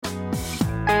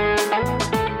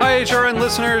HRN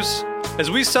listeners.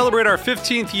 As we celebrate our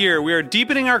 15th year, we are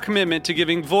deepening our commitment to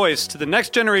giving voice to the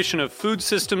next generation of food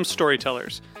systems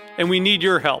storytellers, and we need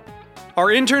your help. Our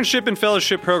internship and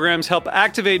fellowship programs help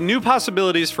activate new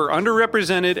possibilities for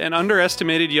underrepresented and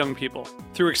underestimated young people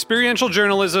through experiential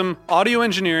journalism, audio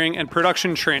engineering, and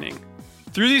production training.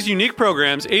 Through these unique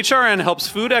programs, HRN helps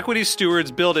food equity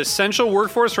stewards build essential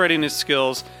workforce readiness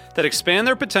skills that expand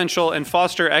their potential and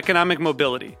foster economic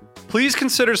mobility. Please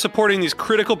consider supporting these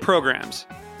critical programs.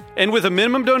 And with a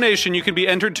minimum donation, you can be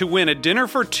entered to win a dinner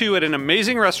for two at an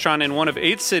amazing restaurant in one of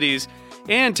 8 cities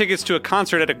and tickets to a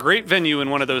concert at a great venue in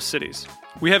one of those cities.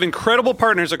 We have incredible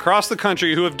partners across the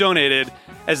country who have donated,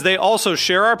 as they also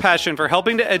share our passion for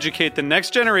helping to educate the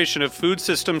next generation of food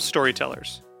systems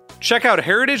storytellers. Check out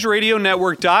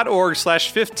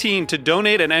heritageradionetwork.org/15 to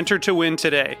donate and enter to win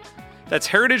today. That's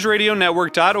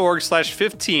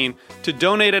heritageradionetwork.org/15 to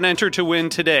donate and enter to win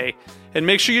today. And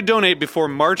make sure you donate before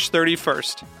March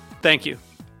 31st. Thank you.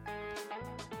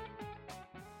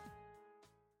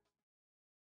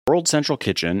 World Central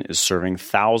Kitchen is serving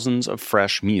thousands of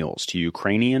fresh meals to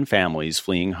Ukrainian families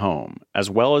fleeing home, as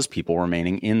well as people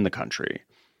remaining in the country.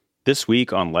 This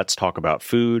week on Let's Talk About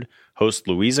Food, host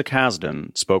Louisa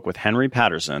Kasdan spoke with Henry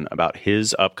Patterson about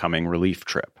his upcoming relief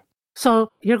trip. So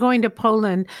you're going to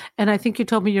Poland, and I think you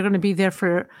told me you're going to be there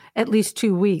for at least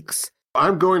 2 weeks.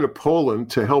 I'm going to Poland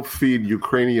to help feed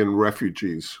Ukrainian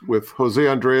refugees. With Jose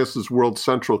Andreas's World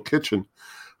Central Kitchen,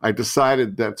 I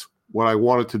decided that's what I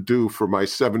wanted to do for my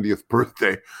 70th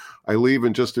birthday. I leave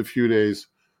in just a few days.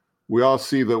 We all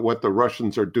see that what the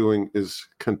Russians are doing is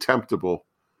contemptible.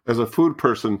 As a food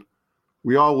person,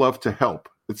 we all love to help.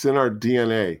 It's in our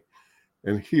DNA.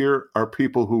 And here are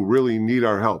people who really need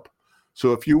our help.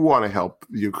 So if you want to help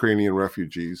the Ukrainian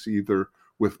refugees, either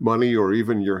with money or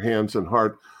even your hands and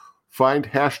heart,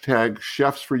 find hashtag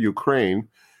Chefs for Ukraine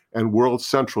and World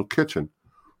Central Kitchen.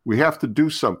 We have to do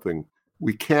something.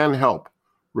 We can help.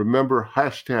 Remember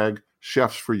hashtag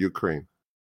Chefs for Ukraine.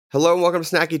 Hello and welcome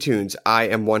to Snacky Tunes. I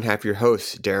am one half your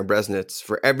host, Darren Bresnitz.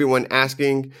 For everyone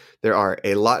asking, there are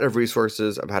a lot of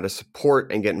resources of how to support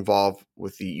and get involved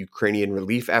with the Ukrainian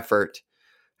relief effort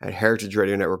at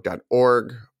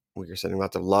heritageradionetwork.org. We are sending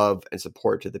lots of love and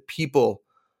support to the people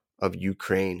of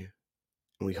Ukraine,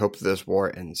 and we hope that this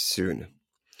war ends soon.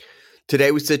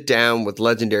 Today we sit down with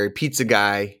legendary pizza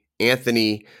guy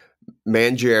Anthony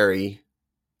Mangieri.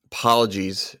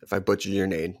 Apologies if I butchered your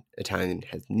name. Italian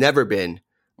has never been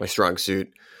my strong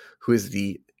suit. Who is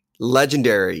the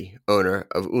legendary owner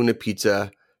of Una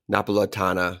Pizza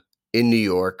Napoletana in New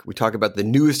York. We talk about the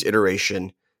newest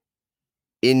iteration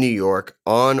in New York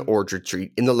on Orchard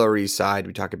Street in the Lower East Side.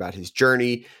 We talk about his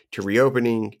journey to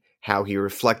reopening, how he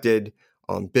reflected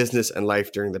on business and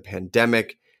life during the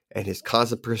pandemic, and his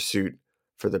constant pursuit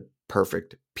for the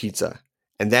perfect pizza.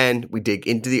 And then we dig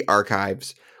into the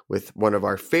archives with one of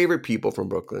our favorite people from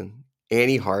Brooklyn,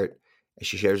 Annie Hart, as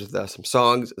she shares with us some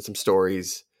songs and some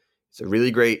stories. It's a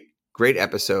really great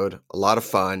episode, a lot of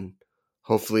fun.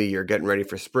 Hopefully you're getting ready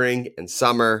for spring and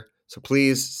summer. So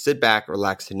please sit back,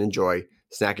 relax, and enjoy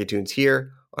Snacky Tunes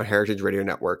here on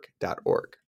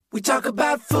heritageradionetwork.org. We talk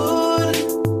about food,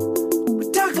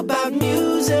 we talk about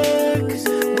music,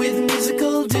 with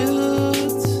musical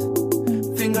dudes.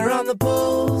 Finger on the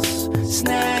pulse,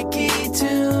 Snacky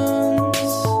Tunes.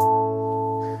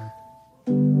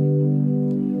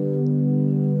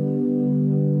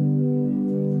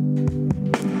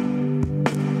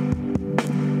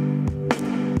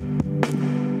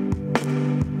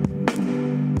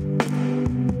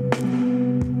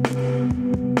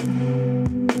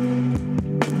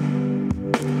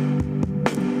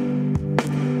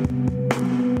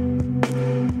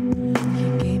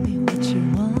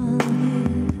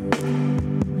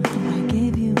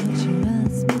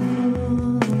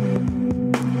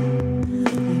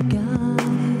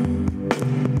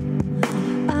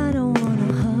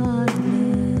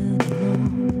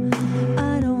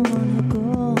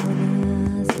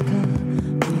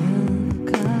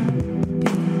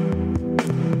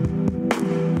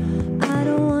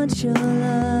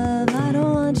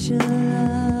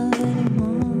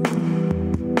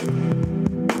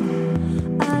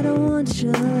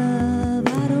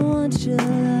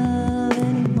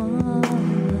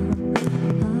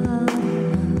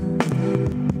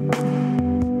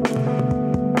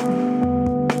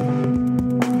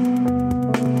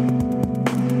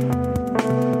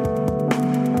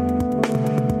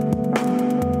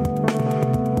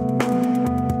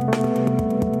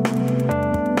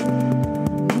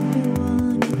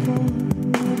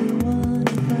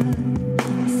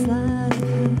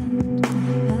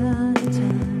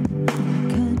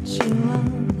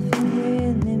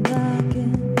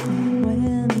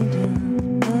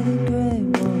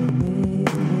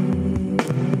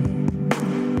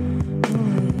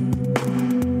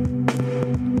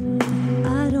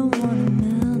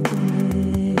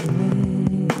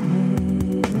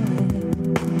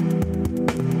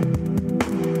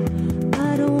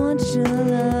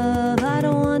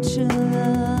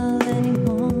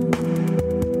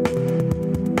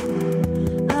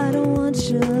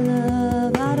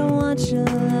 your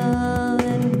love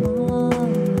anymore.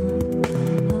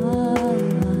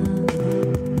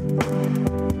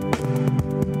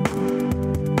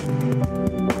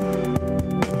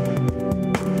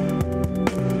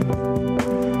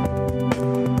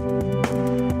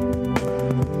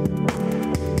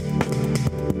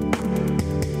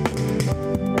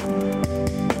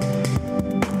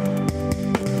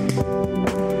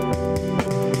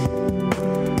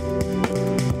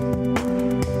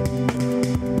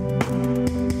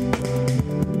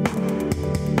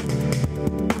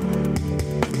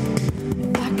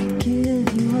 If I could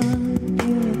give you up,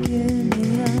 you would give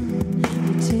me up.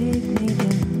 You take me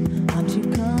down. I'm too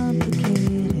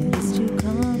complicated. It's too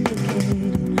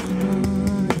complicated. On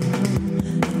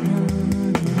and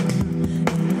on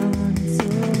and on and so.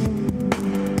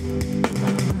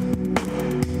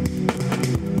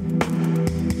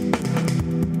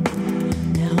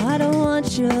 Now I don't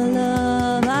want your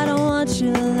love. I don't want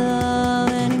your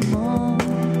love anymore.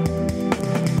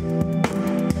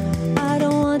 I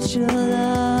don't want your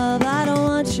love. I don't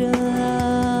want your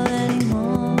love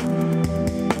anymore.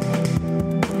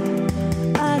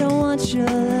 I don't want your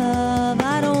love.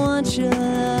 I don't want your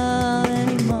love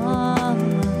anymore.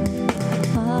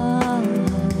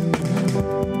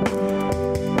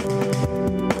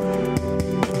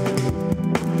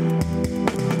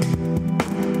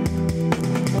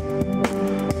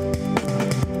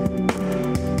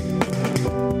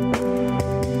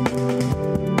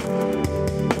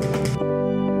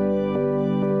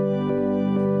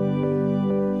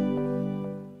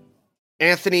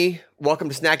 Anthony, welcome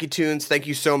to Snacky Tunes. Thank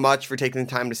you so much for taking the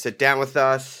time to sit down with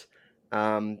us.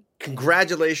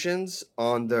 Congratulations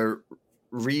on the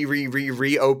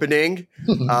reopening.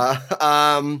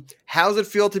 How's it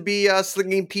feel to be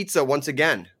slinging pizza once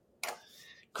again?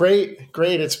 Great.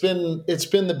 It's been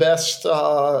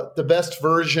the best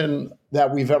version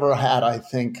that we've ever had, I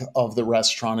think, of the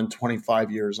restaurant in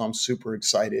 25 years. I'm super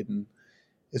excited, and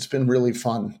it's been really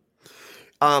fun.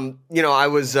 I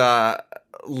was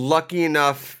lucky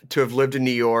enough to have lived in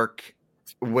New York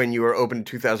when you were open in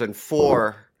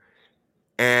 2004,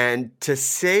 and to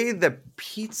say the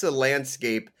pizza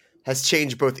landscape has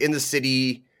changed both in the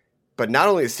city, but not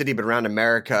only the city, but around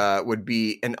America would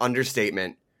be an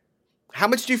understatement. How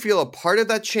much do you feel a part of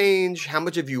that change? How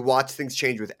much have you watched things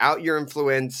change without your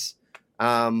influence?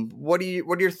 What are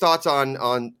your thoughts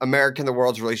on America and the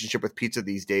world's relationship with pizza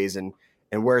these days, and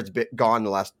where it's gone the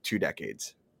last 2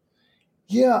 decades?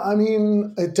 Yeah, I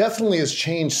mean, it definitely has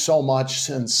changed so much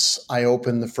since I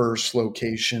opened the first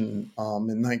location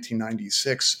in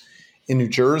 1996 in New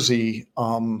Jersey,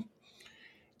 and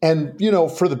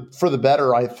for the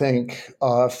better, I think,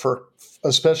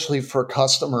 especially for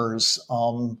customers.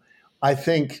 I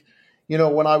think,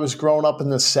 when I was growing up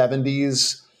in the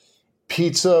 70s,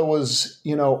 pizza was,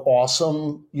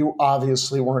 awesome. You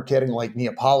obviously weren't getting like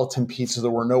Neapolitan pizza.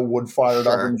 There were no wood-fired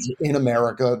ovens in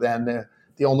America then.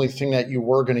 The only thing that you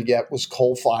were going to get was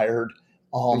coal-fired,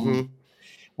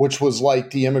 which was like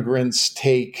the immigrants'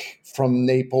 take from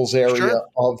Naples area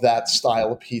of that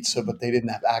style of pizza, but they didn't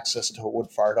have access to a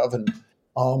wood-fired oven.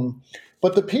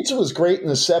 But the pizza was great in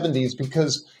the 70s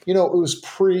because, it was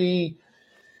pre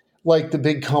like the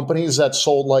big companies that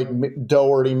sold like dough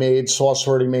already made, sauce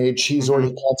already made, cheese already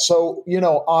cut. So, it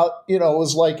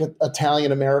was like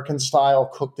Italian American style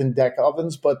cooked in deck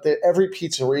ovens, but every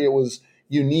pizzeria was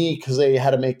unique because they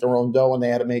had to make their own dough and they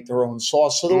had to make their own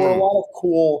sauce. So there were a lot of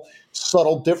cool,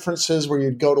 subtle differences where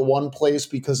you'd go to one place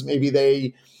because maybe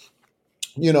they,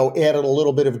 added a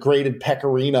little bit of grated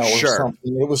pecorino or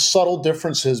something. It was subtle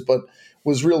differences, but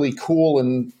was really cool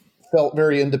and felt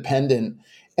very independent.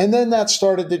 And then that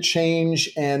started to change,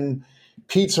 and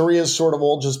pizzerias sort of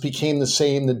all just became the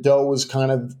same. The dough was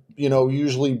kind of,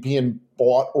 usually being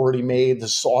bought already made. The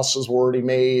sauces were already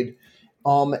made.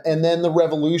 And then the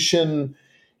revolution,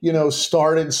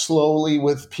 started slowly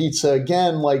with pizza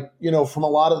again, like, from a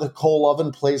lot of the coal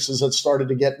oven places that started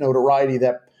to get notoriety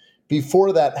that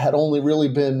before that had only really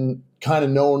been kind of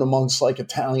known amongst like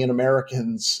Italian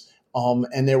Americans.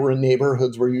 And they were in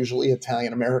neighborhoods where usually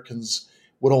Italian Americans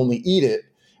would only eat it.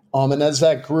 And as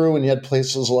that grew and you had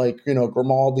places like,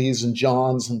 Grimaldi's and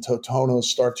John's and Totono's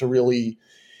start to really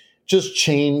just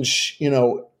change,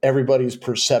 everybody's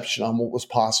perception on what was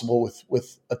possible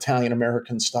with Italian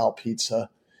American style pizza.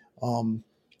 And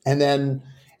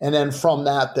then from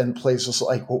that, then places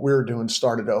like what we were doing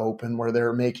started to open where they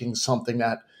were making something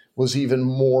that was even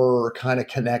more kind of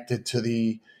connected to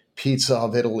the pizza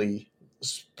of Italy,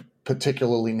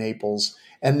 particularly Naples.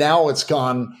 And now it's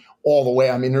gone all the way.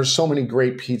 I mean, there's so many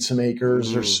great pizza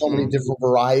makers. There's so many different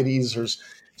varieties. There's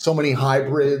so many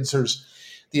hybrids.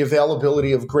 the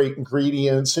availability of great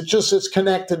ingredients. It's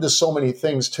connected to so many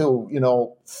things too.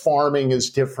 Farming is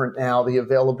different now. The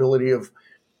availability of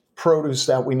produce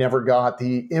that we never got,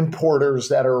 the importers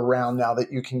that are around now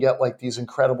that you can get like these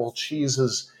incredible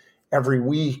cheeses every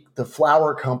week, the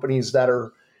flour companies that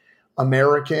are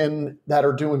American that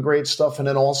are doing great stuff, and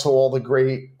then also all the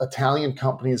great Italian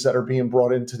companies that are being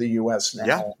brought into the U.S.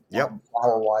 now,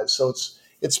 flour-wise. So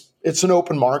it's an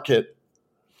open market.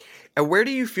 And where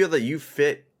do you feel that you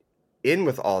fit in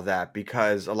with all that?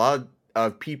 Because a lot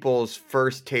of people's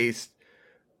first taste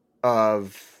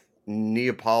of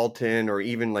Neapolitan or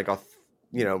even like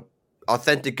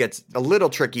authentic gets a little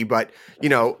tricky, but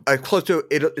close to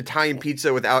Italian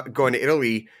pizza without going to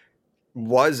Italy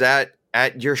was at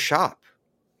your shop.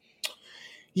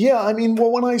 Yeah, I mean,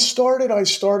 well, when I started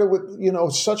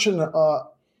with such an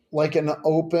an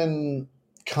open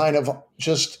kind of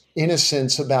just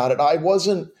innocence about it. I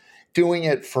wasn't doing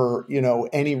it for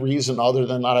any reason other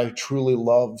than that I truly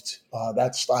loved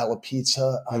that style of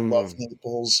pizza. I love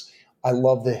Naples. I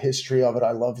love the history of it.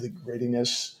 I love the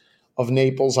grittiness of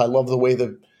Naples. I love the way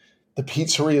the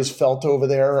pizzerias felt over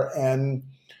there. And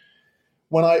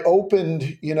when I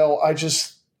opened, I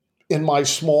just, in my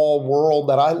small world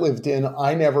that I lived in,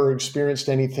 I never experienced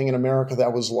anything in America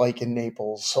that was like in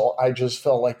Naples. So I just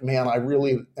felt like, man, I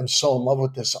really am so in love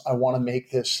with this. I want to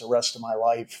make this the rest of my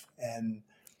life. And,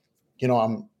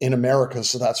 I'm in America,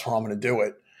 so that's where I'm going to do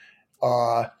it.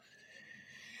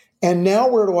 And now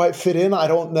where do I fit in? I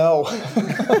don't know.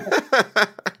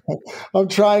 I'm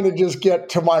trying to just get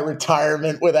to my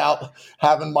retirement without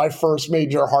having my first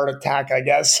major heart attack, I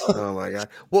guess. Oh my God.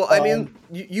 Well, I mean,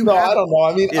 no, I don't know.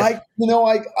 I mean, yeah.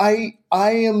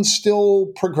 I am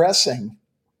still progressing.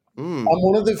 I'm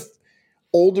one of the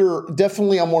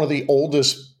I'm one of the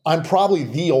oldest. I'm probably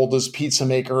the oldest pizza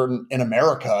maker in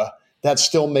America that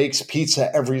still makes pizza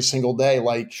every single day.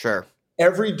 Like, sure.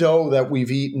 Every dough that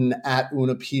we've eaten at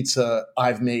Una Pizza,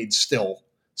 I've made still.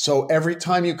 So every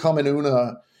time you come in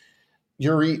Una,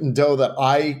 you're eating dough that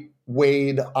I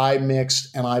weighed, I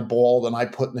mixed, and I balled, and I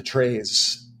put in the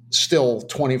trays still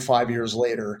 25 years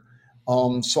later.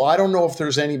 So I don't know if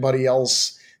there's anybody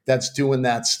else that's doing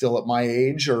that still at my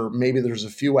age, or maybe there's a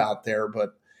few out there.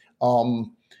 But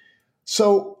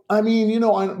so, I mean,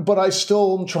 but I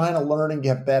still am trying to learn and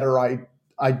get better.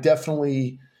 I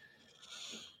definitely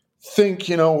think,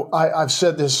 I've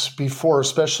said this before,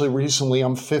 especially recently.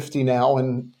 I'm 50 now,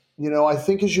 and I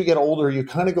think as you get older, you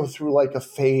kind of go through like a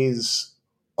phase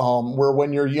where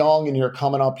when you're young and you're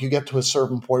coming up, you get to a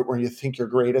certain point where you think you're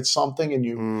great at something and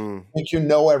you think you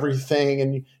know everything,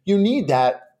 and you need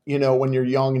that. When you're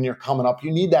young and you're coming up,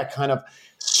 you need that kind of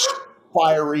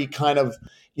fiery kind of,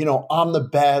 I'm the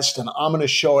best and I'm going to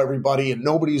show everybody and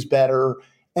nobody's better.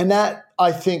 And that,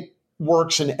 I think,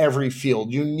 works in every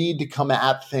field. You need to come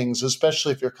at things,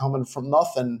 especially if you're coming from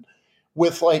nothing,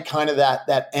 with like kind of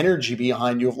that energy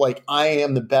behind you of like, I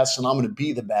am the best and I'm going to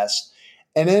be the best.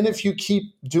 And then if you keep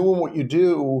doing what you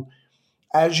do,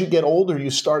 as you get older, you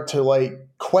start to like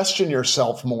question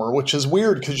yourself more, which is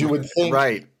weird because you would think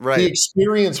right. the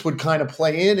experience would kind of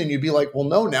play in and you'd be like, well,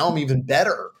 no, now I'm even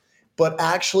better. But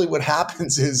actually what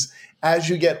happens is as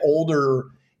you get older,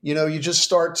 you just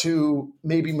start to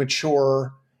maybe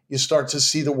mature. You start to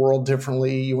see the world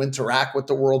differently. You interact with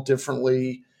the world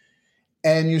differently.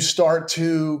 And you start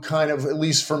to kind of, at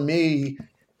least for me,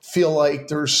 feel like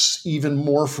there's even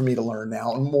more for me to learn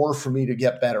now and more for me to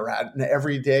get better at. And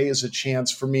every day is a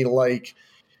chance for me to like,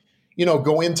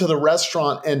 go into the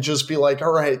restaurant and just be like,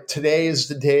 all right, today is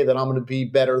the day that I'm going to be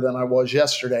better than I was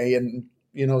yesterday. And,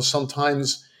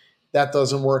 sometimes that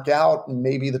doesn't work out. And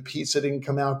maybe the pizza didn't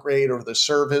come out great or the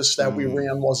service that we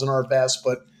ran wasn't our best.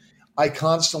 But I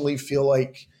constantly feel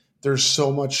like there's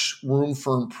so much room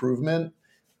for improvement.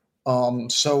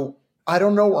 So I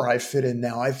don't know where I fit in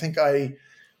now. I think I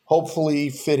hopefully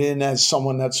fit in as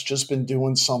someone that's just been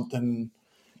doing something,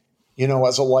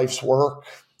 as a life's work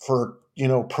for,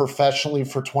 professionally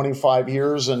for 25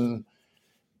 years. And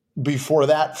before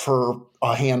that for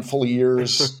a handful of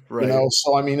years, right.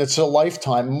 So, I mean, it's a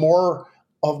lifetime. More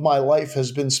of my life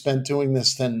has been spent doing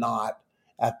this than not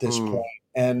at this point.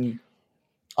 And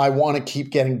I want to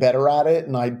keep getting better at it.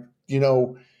 And I,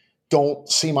 don't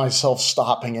see myself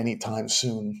stopping anytime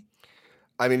soon.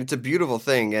 I mean, it's a beautiful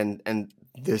thing. And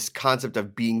this concept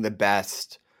of being the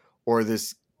best, or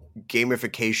this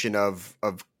gamification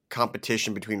of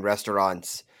competition between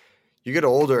restaurants, you get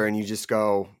older and you just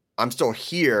go, I'm still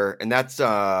here. And that's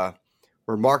a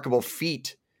remarkable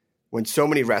feat when so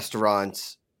many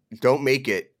restaurants don't make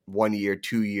it 1 year,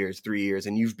 2 years, 3 years.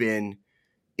 And you've been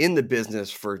in the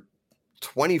business for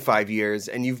 25 years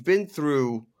and you've been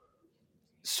through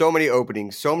so many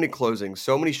openings, so many closings,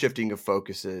 so many shifting of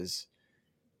focuses.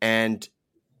 And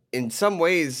in some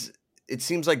ways, it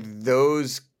seems like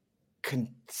those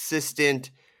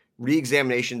consistent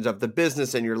reexaminations of the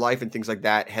business and your life and things like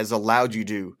that has allowed you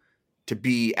to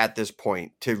be at this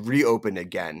point, to reopen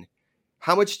again.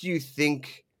 How much do you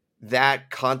think that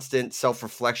constant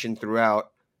self-reflection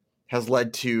throughout has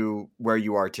led to where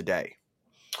you are today?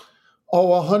 Oh,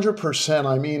 100%.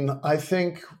 I mean, I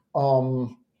think,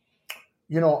 I'm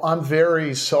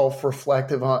very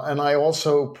self-reflective, and I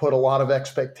also put a lot of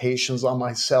expectations on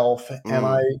myself.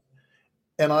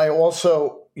 And I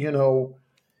also,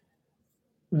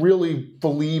 really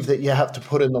believe that you have to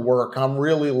put in the work. I'm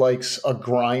really like a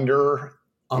grinder.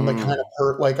 I'm the kind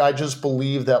of like, I just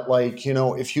believe that, like,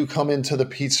 if you come into the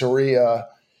pizzeria,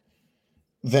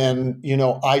 then,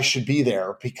 I should be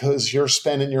there because you're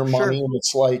spending your Sure. money. And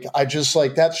it's like,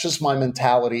 that's just my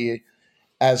mentality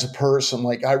as a person.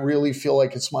 Like, I really feel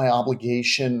like it's my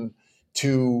obligation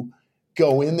to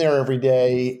go in there every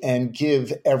day and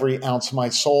give every ounce of my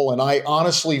soul. And I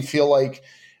honestly feel like,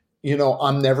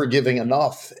 I'm never giving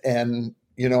enough. And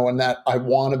that I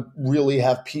want to really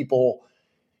have people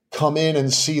come in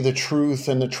and see the truth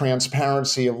and the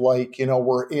transparency of, like,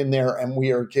 we're in there and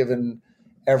we are given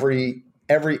every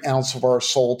ounce of our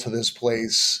soul to this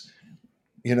place,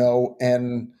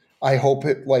 and I hope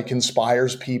it like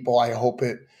inspires people. I hope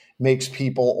it makes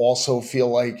people also feel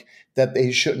like that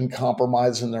they shouldn't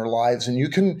compromise in their lives. And you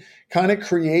can kind of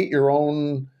create your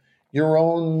own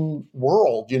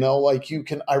world, like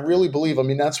I really believe, I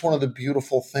mean, that's one of the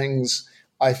beautiful things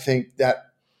I think that,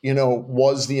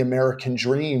 was the American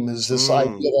dream, is this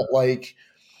idea that, like,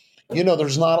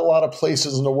 there's not a lot of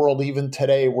places in the world, even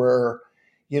today, where,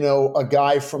 a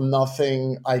guy from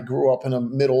nothing, I grew up in a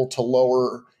middle to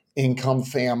lower income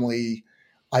family.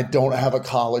 I don't have a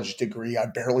college degree. I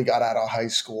barely got out of high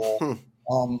school.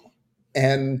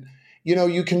 And,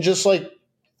 you can just like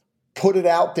put it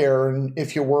out there. And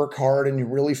if you work hard and you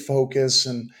really focus,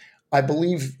 and I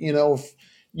believe, if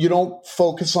you don't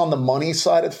focus on the money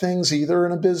side of things either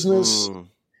in a business,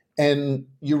 and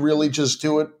you really just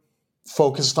do it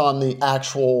focused on the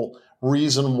actual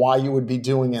reason why you would be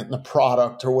doing it, in the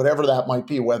product or whatever that might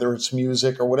be, whether it's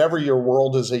music or whatever your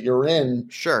world is that you're in.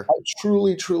 Sure. I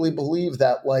truly, truly believe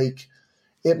that, like,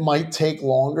 it might take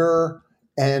longer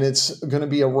and it's going to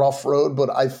be a rough road, but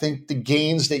I think the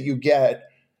gains that you get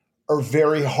are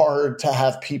very hard to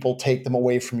have people take them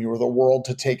away from you, or the world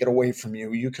to take it away from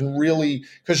you. You can really,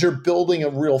 because you're building a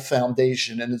real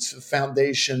foundation, and it's a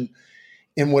foundation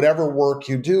in whatever work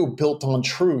you do built on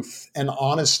truth and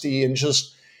honesty and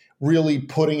just really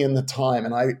putting in the time.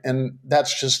 And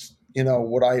that's just,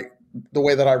 the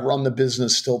way that I run the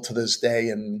business still to this day.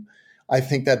 And I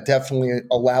think that definitely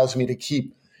allows me to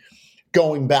keep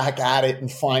going back at it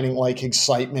and finding like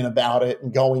excitement about it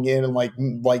and going in. And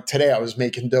like today I was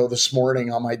making dough this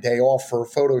morning on my day off for a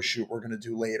photo shoot we're going to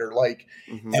do later.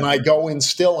 And I go in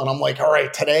still and I'm like, all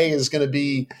right, today is going to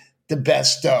be the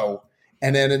best dough.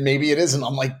 And then maybe it isn't.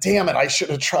 I'm like, damn it, I should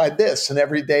have tried this. And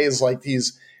every day is like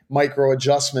these micro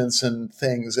adjustments and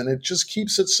things. And it just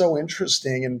keeps it so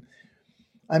interesting. And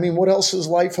I mean, what else is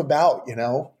life about, I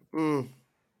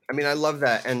mean, I love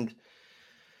that. And,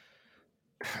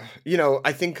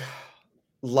 I think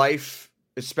life,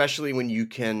 especially when you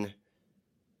can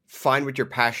find what you're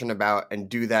passionate about and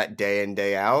do that day in,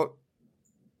 day out,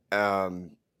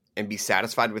 and be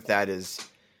satisfied with that is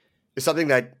something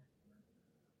that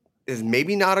is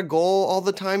maybe not a goal all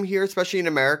the time here, especially in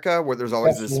America, where there's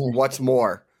always this, what's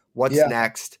more, what's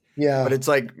next. Yeah. But it's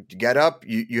like, you get up,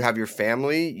 you have your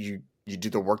family, you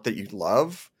do the work that you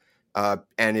love.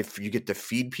 And if you get to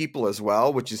feed people as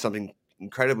well, which is something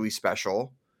incredibly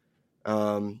special,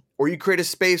 or you create a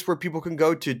space where people can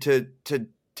go to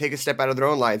take a step out of their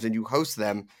own lives and you host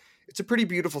them, it's a pretty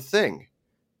beautiful thing.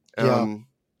 And,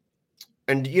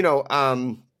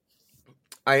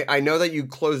 I know that you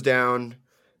closed down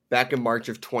back in March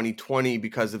of 2020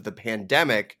 because of the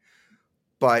pandemic,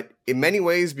 but in many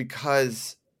ways,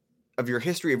 because of your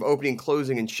history of opening,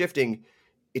 closing, and shifting,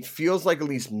 it feels like, at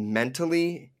least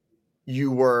mentally,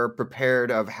 you were prepared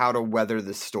of how to weather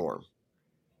the storm.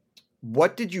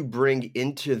 What did you bring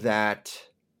into that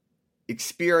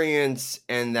experience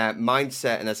and that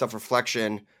mindset and that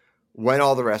self-reflection when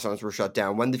all the restaurants were shut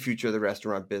down, when the future of the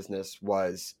restaurant business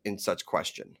was in such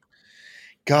question?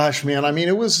 Gosh, man, I mean,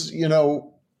 it was,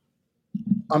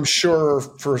 I'm sure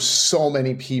for so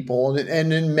many people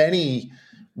and in many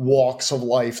walks of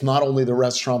life, not only the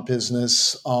restaurant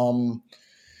business,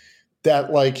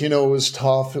 that, like, it was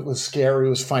tough. It was scary.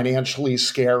 It was financially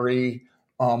scary.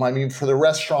 I mean, for the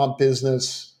restaurant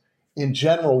business, in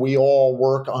general, we all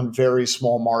work on very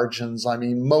small margins. I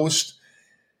mean, most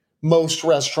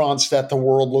restaurants that the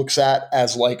world looks at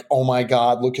as like, oh my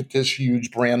God, look at this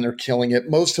huge brand, they're killing it.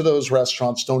 Most of those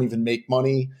restaurants don't even make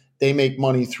money. They make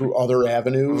money through other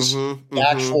avenues. The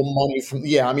actual money from,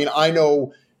 yeah, I mean, I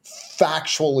know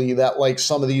factually that like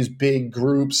some of these big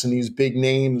groups and these big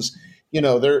names,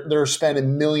 they're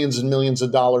spending millions and millions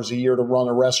of dollars a year to run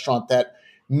a restaurant that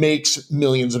makes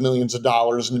millions and millions of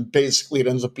dollars, and basically it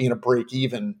ends up being a break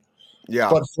even. Yeah.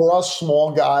 But for us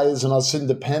small guys and us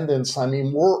independents, I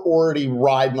mean, we're already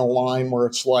riding a line where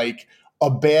it's like a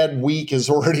bad week is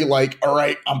already like, all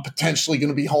right, I'm potentially going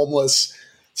to be homeless.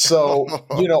 So,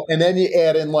 and then you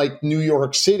add in like New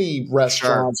York City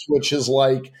restaurants, which is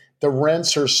like the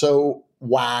rents are so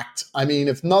whacked. I mean,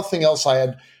 if nothing else, I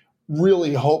had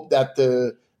really hoped that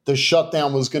the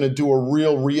shutdown was going to do a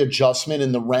real readjustment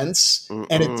in the rents,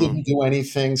 and it didn't do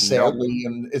anything, sadly.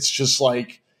 Nope. And it's just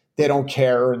like, they don't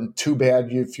care, and too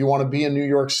bad. If you want to be in New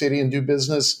York City and do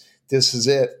business, this is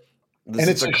it. And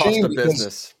it's the cost of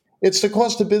business. It's the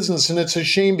cost of business, and it's a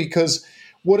shame because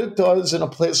what it does in a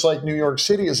place like New York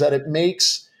City is that it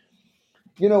makes,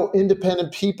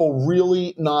 independent people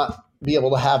really not be able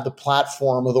to have the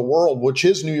platform of the world, which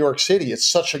is New York City. It's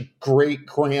such a great,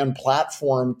 grand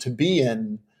platform to be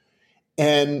in.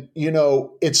 And,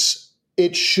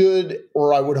 it should,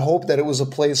 or I would hope that it was a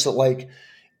place that like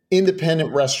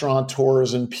independent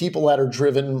restaurateurs and people that are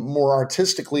driven more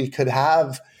artistically could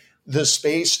have the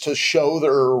space to show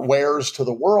their wares to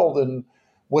the world. And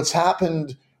what's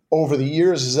happened over the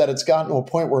years is that it's gotten to a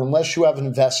point where unless you have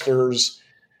investors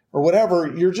or whatever,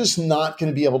 you're just not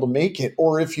going to be able to make it.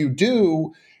 Or if you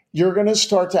do, you're going to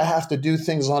start to have to do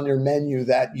things on your menu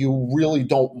that you really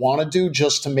don't want to do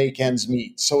just to make ends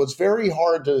meet. So it's very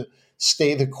hard to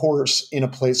stay the course in a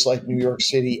place like New York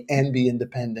City and be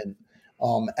independent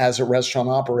as a restaurant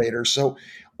operator. So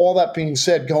all that being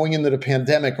said, going into the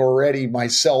pandemic already,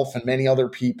 myself and many other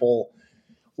people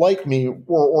like me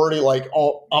were already like,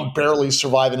 oh, I'm barely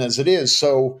surviving as it is.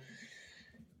 So,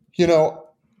 the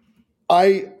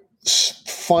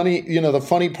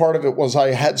funny part of it was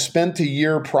I had spent a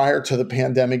year prior to the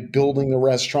pandemic building the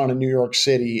restaurant in New York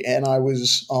City, and I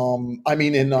was,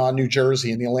 in New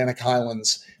Jersey in the Atlantic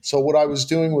Highlands. So what I was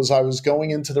doing was I was going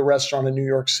into the restaurant in New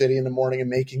York City in the morning and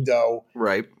making dough,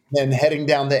 right? Then heading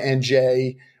down to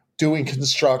NJ, doing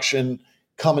construction,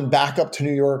 coming back up to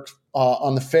New York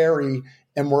on the ferry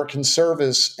and working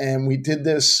service. And we did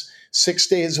this 6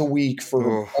 days a week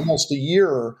for almost a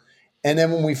year. And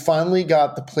then when we finally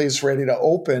got the place ready to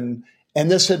open,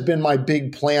 and this had been my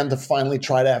big plan to finally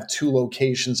try to have 2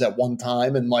 locations at one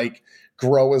time and like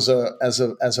grow as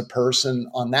a person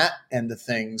on that end of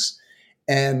things.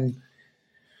 And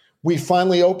we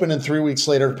finally opened, and 3 weeks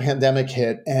later, the pandemic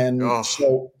hit. And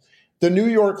so the New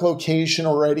York location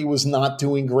already was not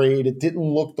doing great. It didn't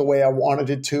look the way I wanted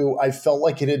it to. I felt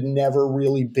like it had never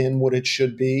really been what it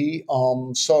should be.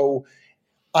 So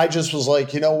I just was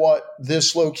like, you know what?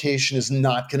 This location is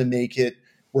not going to make it.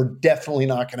 We're definitely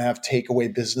not going to have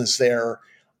takeaway business there.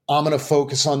 I'm going to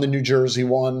focus on the New Jersey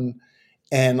one,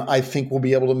 and I think we'll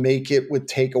be able to make it with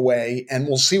takeaway, and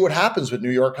we'll see what happens with New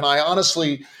York. And I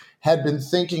honestly had been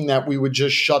thinking that we would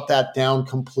just shut that down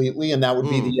completely, and that would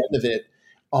be the end of it.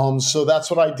 So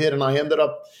that's what I did, and I ended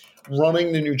up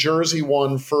running the New Jersey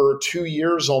one for 2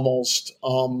 years almost.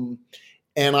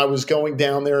 And I was going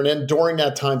down there. And then during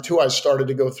that time, too, I started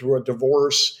to go through a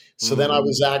divorce. So then I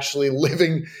was actually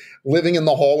living in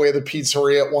the hallway of the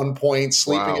pizzeria at one point,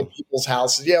 sleeping at people's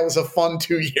houses. Yeah, it was a fun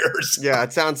 2 years. Yeah,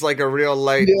 it sounds like a real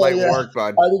light work,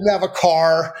 bud. I didn't have a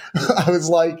car. I was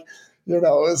like, it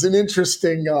was an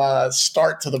interesting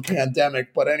start to the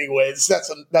pandemic. But anyways,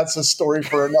 that's a story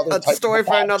for another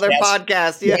another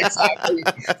podcast. Yeah, exactly.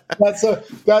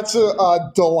 That's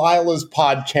a Delilah's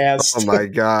podcast. Oh, my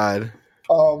God.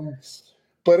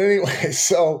 But anyway,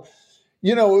 so,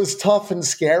 it was tough and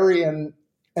scary, and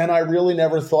I really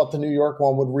never thought the New York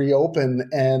one would reopen.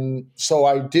 And so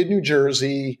I did New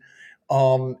Jersey,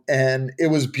 and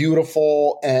it was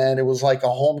beautiful, and it was like a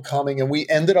homecoming, and we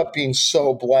ended up being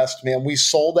so blessed, man. We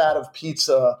sold out of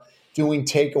pizza doing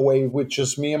takeaway with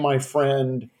just me and my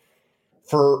friend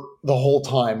for the whole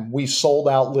time. We sold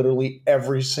out literally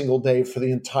every single day for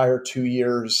the entire 2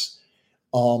 years.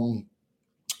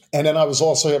 And then I was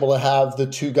also able to have the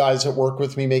 2 guys that work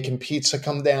with me making pizza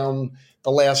come down the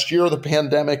last year of the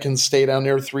pandemic and stay down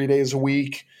there 3 days a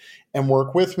week and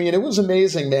work with me. And it was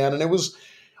amazing, man. And it was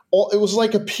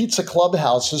like a pizza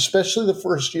clubhouse, especially the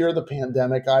first year of the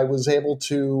pandemic. I was able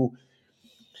to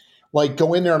like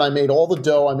go in there and I made all the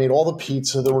dough, I made all the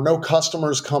pizza. There were no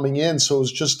customers coming in, so it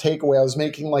was just takeaway. I was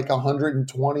making like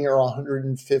 120 or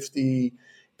 150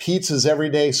 pizzas every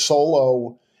day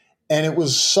solo, and it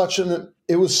was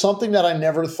something that I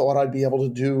never thought I'd be able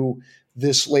to do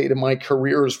this late in my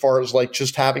career, as far as like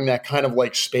just having that kind of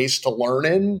like space to learn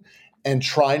in and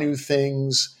try new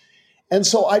things. And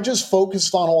so I just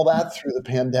focused on all that through the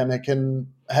pandemic and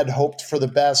had hoped for the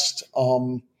best.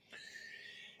 And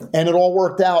it all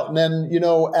worked out. And then,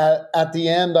 at the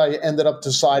end, I ended up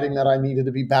deciding that I needed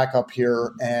to be back up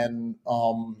here and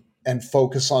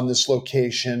focus on this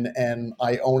location. And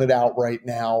I own it outright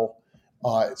now.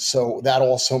 So that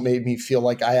also made me feel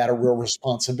like I had a real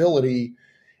responsibility.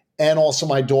 And also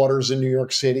my daughter's in New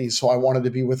York City, so I wanted to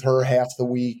be with her half the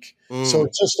week. So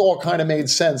it just all kind of made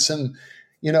sense. And,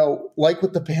 like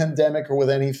with the pandemic or with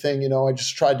anything, I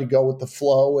just tried to go with the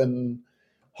flow and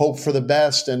hope for the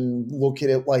best and look at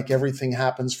it like everything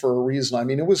happens for a reason. I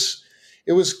mean, it was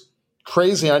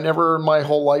crazy. I never in my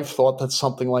whole life thought that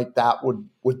something like that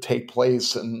would take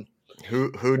place. And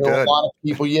Who a did? lot of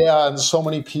people, yeah, and so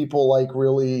many people like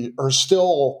really are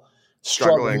still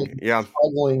struggling,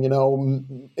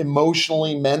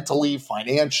 emotionally, mentally,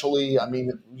 financially. I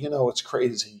mean, it's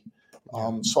crazy.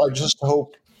 So I just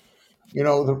hope, a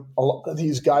lot of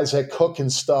these guys that cook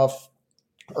and stuff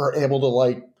are able to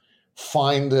like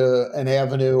find an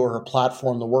avenue or a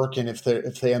platform to work in if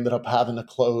they ended up having to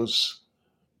close.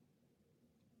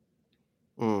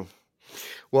 Well,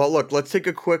 look, let's take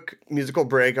a quick musical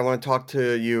break. I want to talk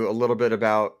to you a little bit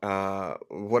about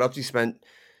what else you spent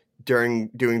during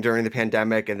the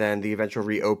pandemic and then the eventual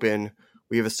reopen.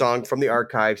 We have a song from the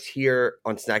archives here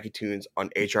on Snacky Tunes on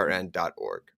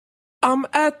hrn.org. I'm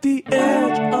at the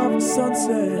edge of the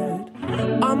sunset.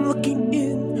 I'm looking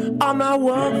in. I'm not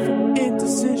one for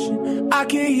indecision. I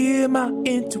can hear my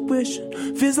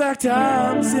intuition. Feels like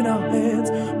time's in our hands,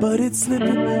 but it's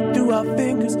slipping through our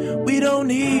fingers. We don't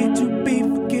need to be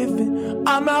forgiven.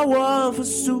 I'm not one for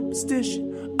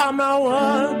superstition. I'm not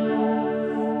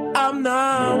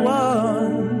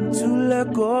one to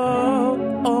let go.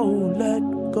 Oh, let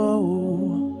go.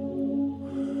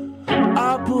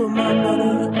 I put my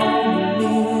money on a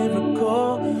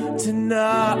miracle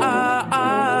tonight.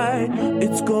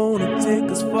 It's gonna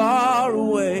take us far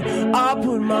away. I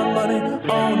put my money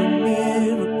on a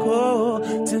miracle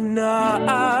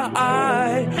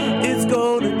tonight. It's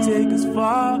gonna take us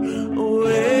far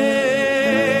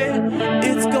away.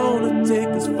 It's gonna take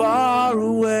us far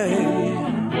away.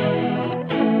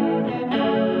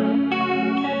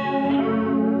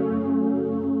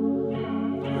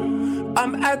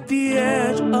 I'm at the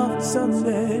edge of the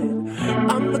sunset.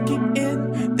 I'm looking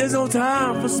in. There's no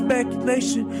time for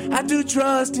speculation. I do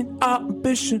trust in our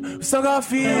ambition. We sunk our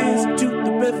fears to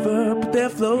the river, but they're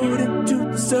floating to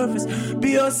the surface.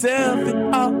 Be yourself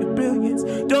in all your brilliance.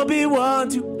 Don't be one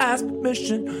to ask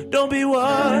permission. Don't be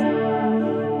one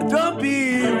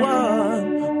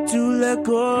to let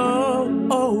go.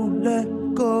 Oh, let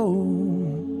go.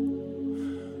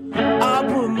 I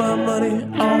put my money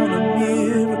on a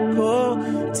miracle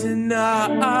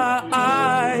tonight.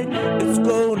 It's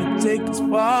gonna take us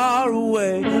far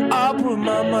away. I put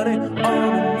my money on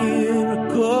a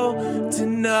miracle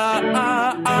tonight.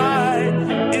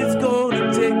 It's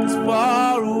gonna take us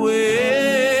far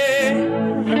away.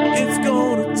 It's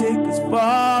gonna take us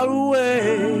far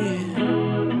away.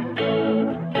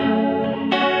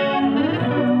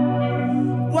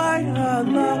 Why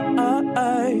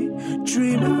I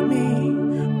dream of me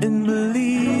and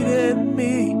believe in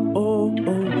me. Oh,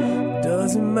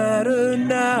 doesn't matter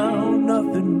now,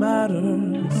 nothing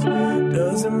matters.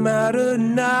 Doesn't matter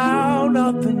now,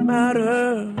 nothing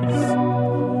matters.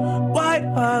 Why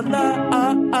I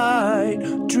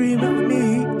dream of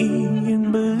me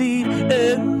and believe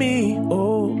in me.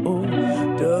 Oh,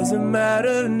 doesn't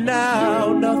matter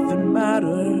now, nothing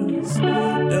matters.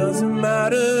 Doesn't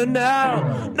matter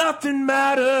now, nothing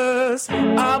matters.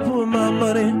 I put my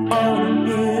money on a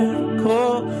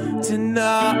miracle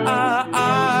tonight.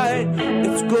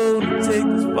 It's gonna take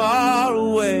us far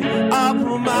away. I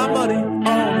put my money on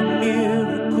a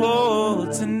miracle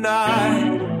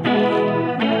tonight.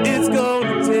 It's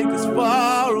gonna take us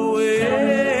far away.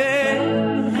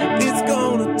 It's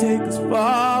gonna take us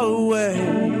far away.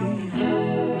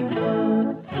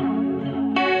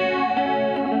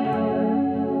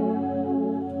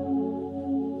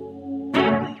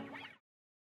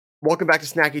 Welcome back to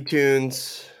Snacky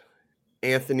Tunes.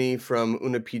 Anthony from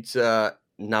Una Pizza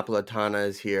Napoletana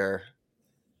is here.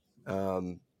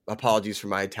 Apologies for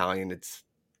my Italian. It's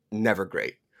never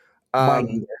great.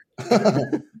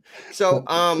 So,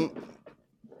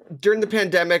 during the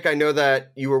pandemic, I know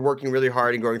that you were working really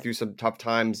hard and going through some tough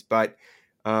times, but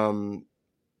I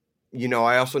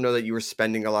also know that you were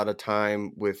spending a lot of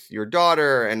time with your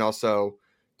daughter and also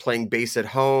playing bass at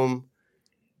home.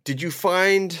 Did you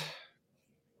find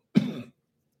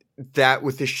that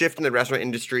with the shift in the restaurant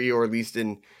industry, or at least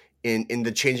in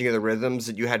the changing of the rhythms,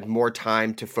 that you had more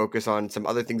time to focus on some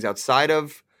other things outside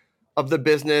of the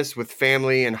business with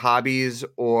family and hobbies?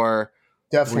 Or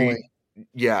Definitely.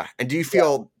 yeah. And do you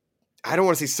feel, I don't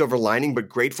want to say silver lining, but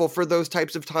grateful for those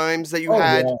types of times that you Oh,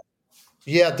 had? yeah.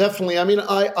 Yeah, definitely. I mean,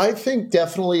 I think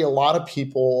definitely a lot of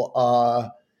people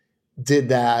did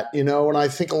that, and I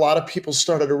think a lot of people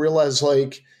started to realize,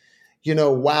 like,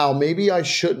 wow, maybe I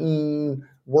shouldn't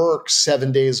work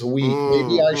 7 days a week.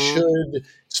 Maybe I Mhm. should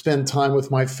spend time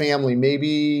with my family.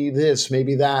 Maybe this,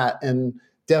 maybe that. And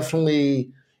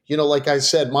definitely, like I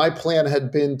said, my plan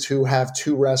had been to have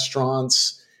 2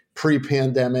 restaurants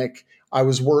pre-pandemic. I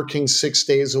was working 6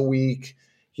 days a week.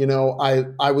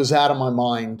 I was out of my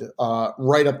mind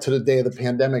right up to the day of the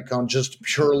pandemic on just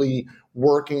purely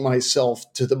working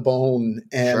myself to the bone.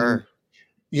 And Sure.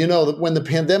 when the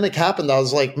pandemic happened, I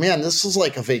was like, man, this is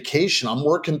like a vacation. I'm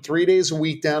working 3 days a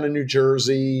week down in New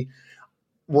Jersey.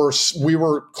 We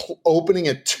were opening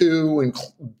at 2 and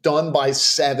done by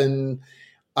 7.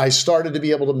 I started to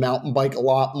be able to mountain bike a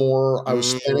lot more. I was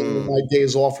spending Mm. my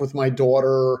days off with my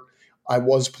daughter. I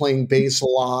was playing bass a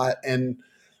lot. And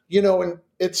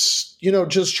it's,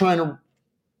 just trying to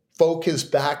focus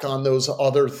back on those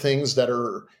other things that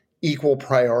are equal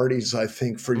priorities, I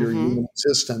think, for your Mhm. human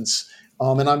existence.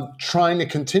 And I'm trying to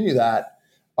continue that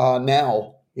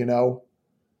now.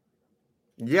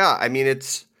 Yeah. I mean,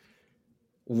 it's,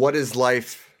 what is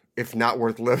life if not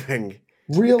worth living?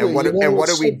 And Really, what are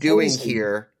it's we so doing crazy.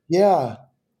 here? Yeah.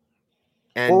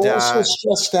 And We're all so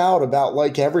stressed out about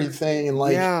like everything and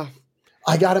like, yeah.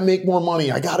 I got to make more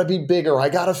money. I got to be bigger. I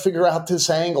got to figure out this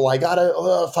angle. I got to,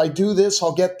 if I do this,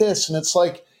 I'll get this. And it's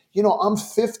like, I'm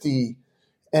 50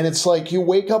 and it's like you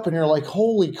wake up and you're like,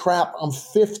 holy crap, I'm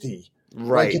 50. Like,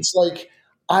 Right. it's like,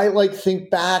 I like think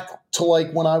back to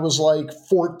like when I was like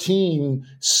 14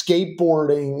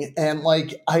 skateboarding and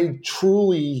like, I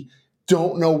truly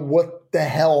don't know what the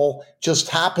hell just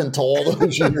happened to all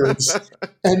those years.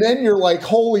 And then you're like,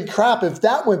 holy crap, if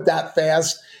that went that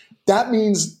fast, that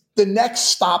means the next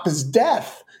stop is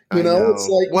death. I It's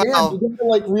know. like, man, Well, you gotta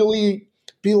like really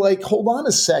be like, hold on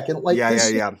a second. Like yeah,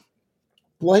 this, yeah.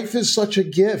 life is such a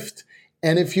gift.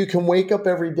 And if you can wake up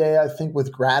every day, I think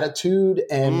with gratitude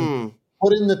and Mm.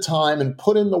 put in the time and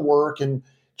put in the work and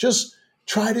just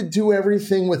try to do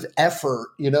everything with effort,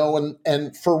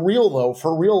 and for real though,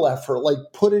 for real effort, like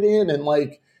put it in and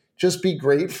like just be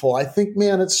grateful. I think,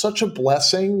 man, it's such a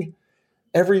blessing.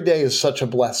 Every day is such a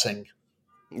blessing.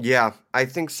 Yeah, I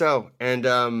think so. And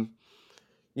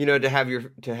to have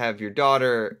your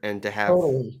daughter and to have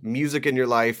Totally. music in your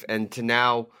life and to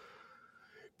now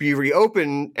be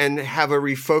reopened and have a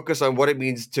refocus on what it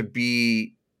means to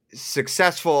be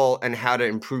successful and how to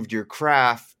improve your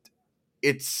craft.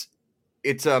 It's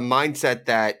a mindset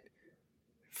that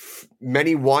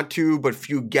many want to, but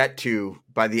few get to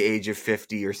by the age of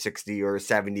 50 or 60 or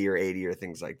 70 or 80 or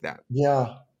things like that.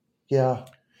 Yeah. Yeah.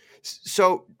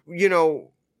 So,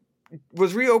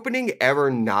 was reopening ever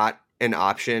not an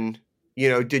option?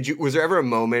 Was there ever a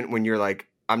moment when you're like,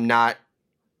 I'm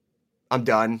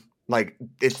done. Like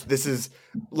let's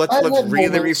I've had really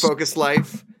moments. refocus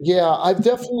life. Yeah, I've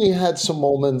definitely had some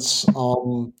moments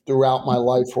throughout my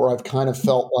life where I've kind of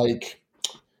felt like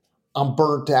I'm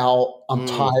burnt out, I'm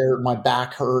Mm. tired, my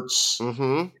back hurts.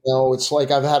 Mm-hmm. It's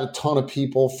like I've had a ton of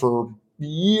people for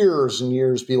years and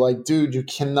years be like, dude, you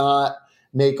cannot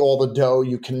make all the dough.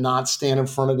 You cannot stand in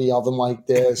front of the oven like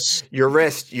this. Your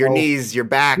wrist, your So, knees, your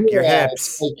back, your yeah,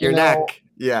 it's hips, like, your neck.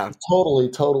 Yeah. totally.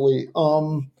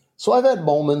 So I've had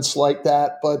moments like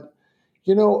that, but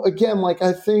again, like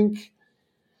I think,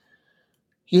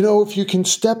 if you can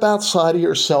step outside of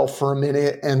yourself for a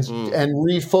minute and Mm. and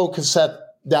refocus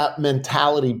that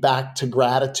mentality back to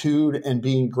gratitude and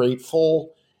being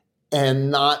grateful and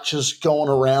not just going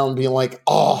around being like,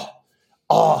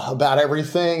 about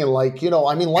everything. And like,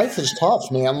 I mean, life is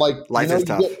tough, man. Like, Life is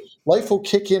tough. life will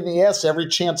kick you in the ass every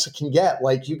chance it can get.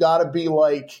 Like, you got to be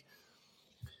like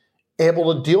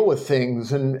able to deal with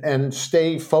things and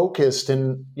stay focused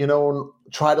and, and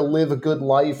try to live a good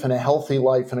life and a healthy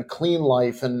life and a clean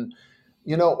life. And,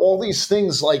 all these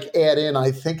things like add in.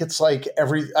 I think it's like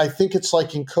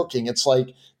in cooking. It's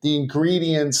like the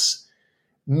ingredients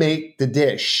make the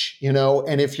dish,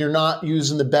 and if you're not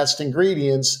using the best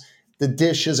ingredients, the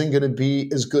dish isn't going to be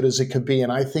as good as it could be.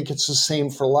 And I think it's the same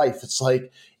for life. It's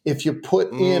like if you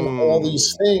put in all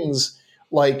these Mm. things,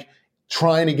 like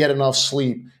trying to get enough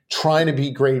sleep, trying to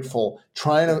be grateful,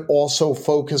 trying to also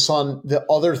focus on the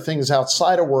other things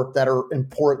outside of work that are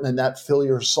important and that fill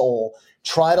your soul.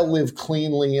 Try to live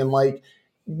cleanly and like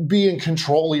be in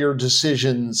control of your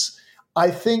decisions.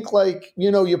 I think like,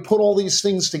 you put all these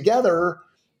things together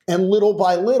and little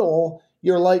by little,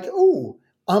 you're like, ooh,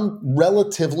 I'm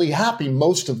relatively happy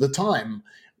most of the time.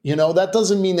 That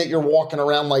doesn't mean that you're walking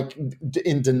around like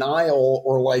in denial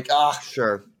or like,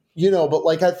 Sure. but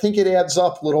like I think it adds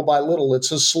up little by little.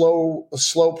 It's a slow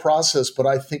process, but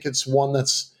I think it's one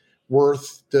that's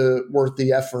worth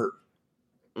the effort.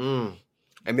 I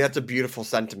mean, that's a beautiful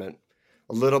sentiment.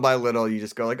 Little by little, you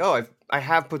just go like, oh, I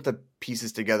have put the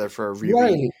pieces together for a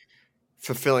really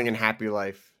fulfilling and happy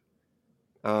life.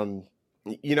 I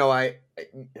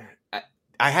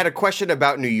had a question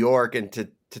about New York, and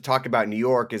to talk about New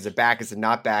York, is it back, is it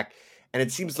not back? And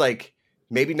it seems like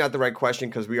maybe not the right question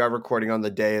because we are recording on the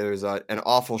day there's an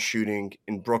awful shooting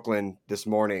in Brooklyn this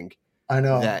morning. I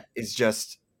know. That is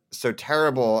just so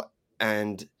terrible.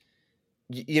 And,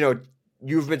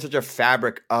 you've been such a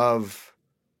fabric of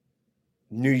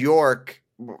New York,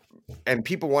 and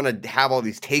people want to have all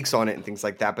these takes on it and things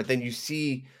like that. But then you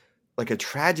see like a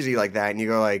tragedy like that and you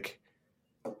go like,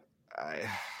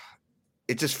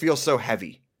 it just feels so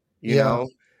heavy, you know?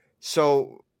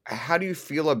 So how do you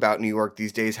feel about New York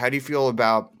these days? How do you feel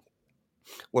about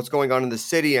what's going on in the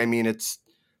city? I mean, it's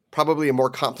probably a more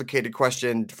complicated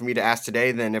question for me to ask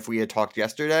today than if we had talked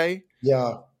yesterday.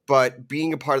 Yeah. But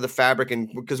being a part of the fabric,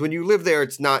 and because when you live there,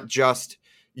 it's not just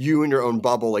you in your own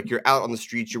bubble. Like you're out on the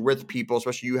streets, you're with people,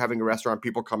 especially you having a restaurant,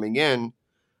 people coming in.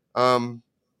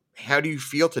 How do you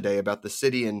feel today about the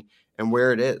city and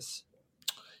where it is?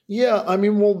 Yeah, I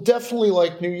mean, well, definitely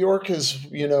like New York is,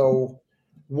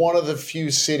 one of the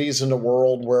few cities in the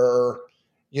world where,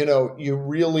 you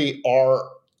really are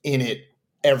in it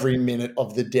every minute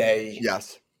of the day.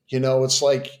 Yes. It's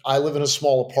like I live in a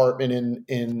small apartment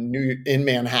in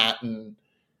Manhattan,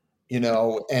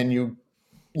 and you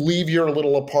leave your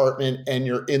little apartment and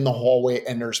you're in the hallway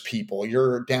and there's people.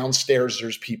 You're downstairs,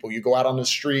 there's people. You go out on the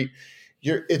street,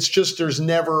 you're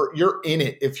in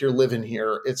it if you're living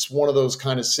here. It's one of those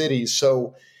kind of cities.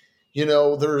 So,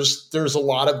 there's a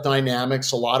lot of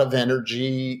dynamics, a lot of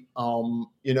energy.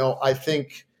 I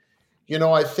think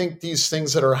these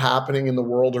things that are happening in the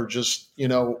world are just,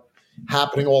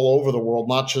 happening all over the world,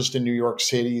 not just in New York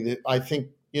City. I think,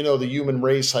 the human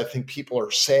race, I think people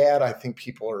are sad. I think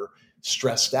people are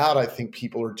stressed out. I think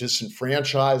people are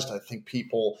disenfranchised. I think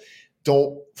people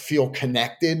don't feel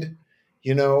connected.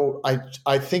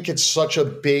 I think it's such a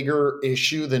bigger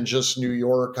issue than just New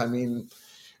York. I mean,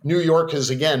 New York is,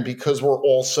 again, because we're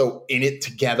all so in it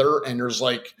together, and there's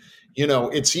like,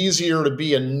 it's easier to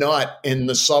be a nut in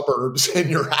the suburbs in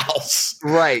your house.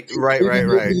 Right.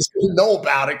 You know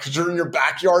about it because you're in your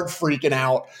backyard freaking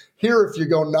out. Here, if you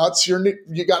go nuts, you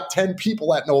got 10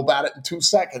 people that know about it in 2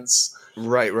 seconds.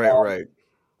 Right.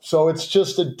 So it's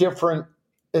just a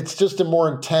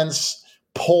more intense,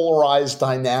 polarized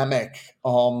dynamic.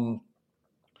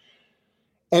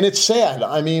 And it's sad.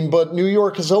 I mean, but New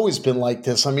York has always been like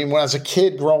this. I mean, when I was a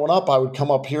kid growing up, I would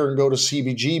come up here and go to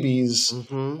CBGB's,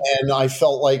 and I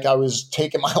felt like I was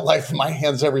taking my life in my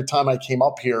hands every time I came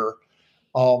up here.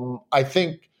 I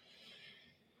think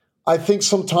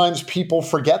sometimes people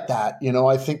forget that.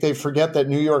 I think they forget that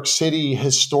New York City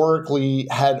historically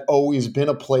had always been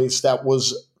a place that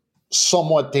was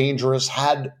somewhat dangerous,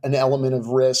 had an element of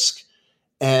risk,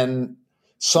 and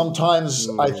sometimes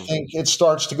I think it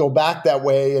starts to go back that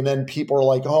way, and then people are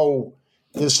like, "Oh,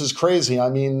 this is crazy." I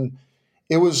mean,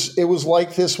 it was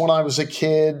like this when I was a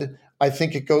kid. I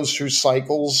think it goes through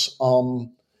cycles,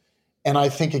 and I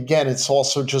think again, it's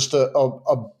also just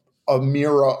a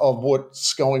mirror of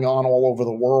what's going on all over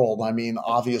the world. I mean,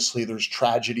 obviously, there's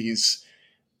tragedies,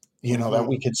 that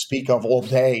we could speak of all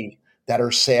day that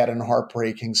are sad and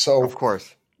heartbreaking. So, of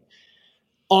course.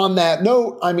 On that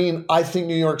note, I mean, I think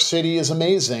New York City is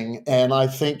amazing. And I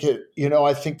think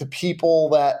I think the people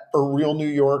that are real New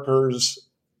Yorkers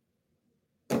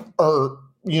are,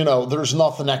 there's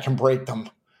nothing that can break them,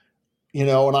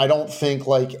 and I don't think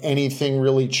like anything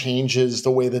really changes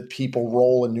the way that people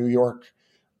roll in New York,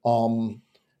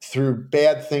 through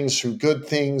bad things, through good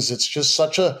things. It's just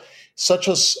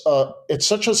it's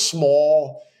such a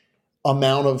small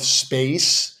amount of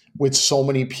space with so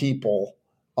many people.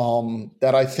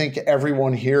 That I think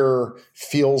everyone here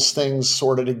feels things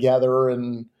sort of together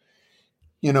and,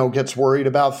 gets worried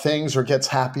about things or gets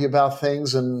happy about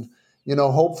things. And,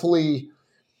 hopefully,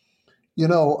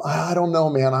 I don't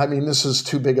know, man. I mean, this is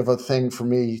too big of a thing for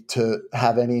me to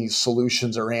have any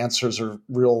solutions or answers or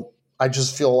real. I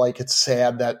just feel like it's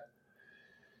sad that,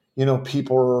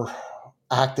 people are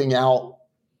acting out,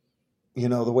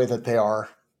 the way that they are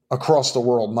across the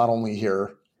world, not only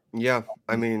here. Yeah.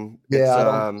 I mean, Yeah,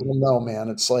 I don't know, man.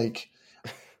 It's like,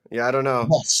 yeah, I don't know.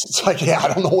 it's like, yeah,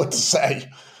 I don't know what to say.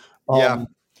 Yeah,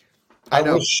 I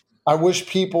know. I wish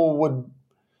people would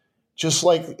just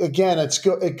like, again,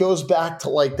 it goes back to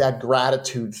like that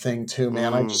gratitude thing too,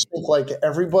 man. I just think like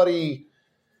everybody,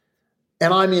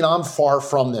 and I mean, I'm far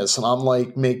from this, and I'm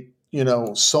like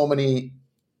so many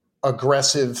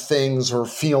aggressive things or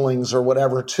feelings or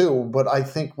whatever too. But I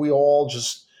think we all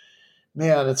just,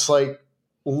 man, it's like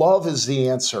love is the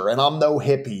answer. And I'm no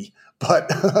hippie, but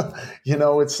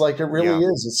it's like, it really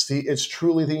is. It's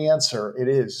truly the answer. It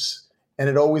is. And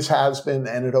it always has been,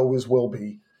 and it always will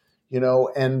be,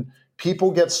 and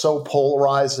people get so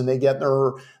polarized and they get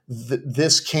their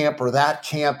this camp or that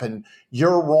camp, and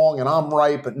you're wrong and I'm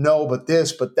right, but no, but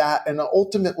this, but that. And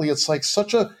ultimately it's like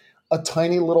such a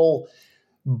tiny little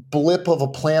blip of a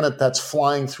planet that's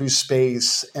flying through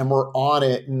space, and we're on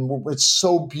it, and it's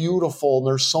so beautiful, and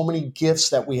there's so many gifts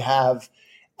that we have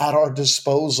at our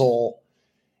disposal,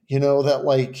 that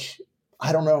like,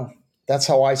 I don't know, that's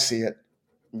how I see it.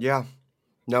 Yeah,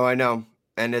 no, I know.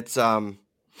 And it's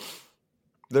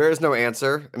there is no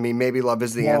answer. I mean, maybe love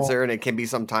is the answer, and it can be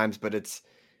sometimes, but it's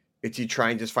you try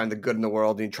and just find the good in the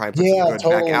world, and you try and put the good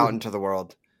back out into the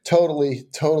world. Totally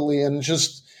and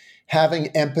just having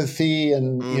empathy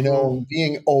and,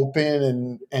 being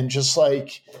open and just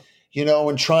like,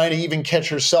 and trying to even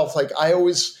catch yourself. Like I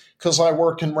always, because I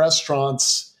work in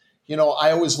restaurants,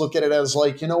 I always look at it as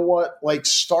like, what, like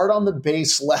start on the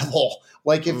base level.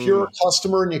 Like if you're a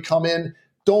customer and you come in,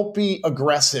 don't be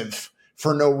aggressive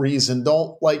for no reason.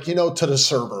 Don't like, to the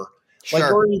server.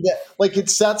 Sure. Like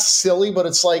that's silly, but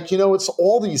it's like, it's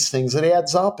all these things. It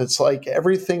adds up. It's like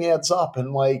everything adds up,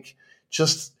 and like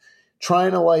just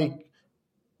trying to like,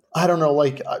 I don't know,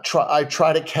 like I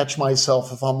try to catch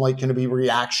myself if I'm like going to be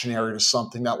reactionary to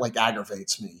something that like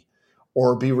aggravates me,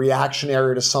 or be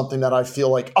reactionary to something that I feel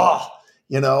like,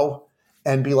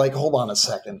 and be like, hold on a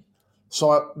second.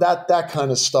 So that kind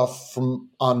of stuff from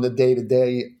on the day to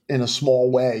day in a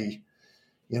small way,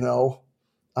 I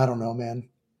don't know, man.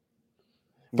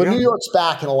 But New York's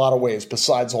back in a lot of ways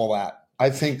besides all that. I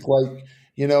think like,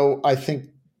 I think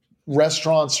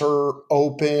restaurants are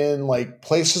open, like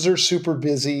places are super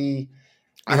busy.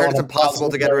 I heard it's impossible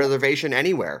to get a reservation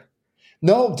anywhere.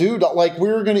 No, dude, like we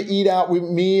were going to eat out.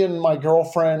 Me and my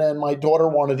girlfriend and my daughter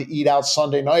wanted to eat out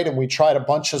Sunday night, and we tried a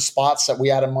bunch of spots that we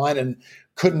had in mind and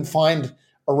couldn't find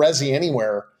a resi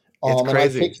anywhere. It's crazy. And I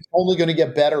think it's only going to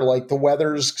get better. Like the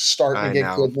weather's starting to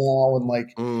get good now. And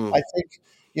like, I think,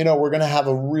 we're going to have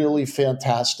a really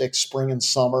fantastic spring and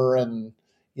summer, and,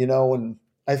 and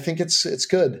I think it's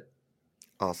good.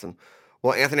 Awesome.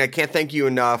 Well, Anthony, I can't thank you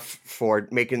enough for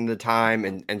making the time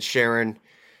and sharing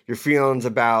your feelings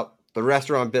about the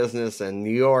restaurant business and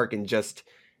New York, and just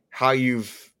how you're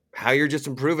just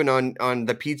improving on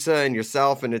the pizza and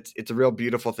yourself. And it's a real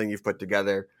beautiful thing you've put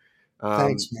together.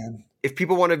 Thanks, man. If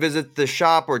people want to visit the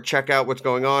shop or check out what's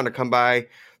going on, or come by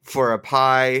for a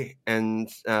pie and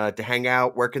to hang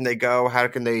out, where can they go? How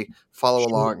can they follow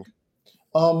along?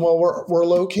 Well, we're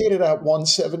located at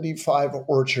 175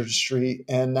 Orchard Street,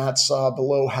 and that's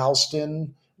below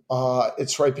Houston.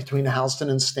 It's right between Houston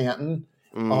and Stanton,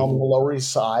 on the Lower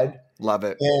East Side. Love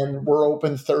it. And we're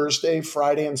open Thursday,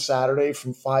 Friday, and Saturday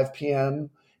from 5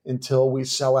 p.m. until we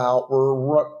sell out.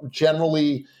 We're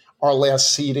generally, our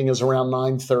last seating is around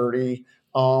 9:30.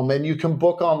 And you can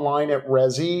book online at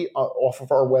Resi off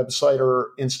of our website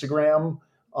or Instagram.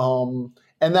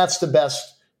 And that's the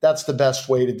best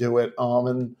way to do it.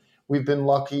 And we've been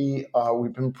lucky.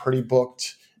 We've been pretty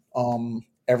booked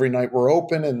every night we're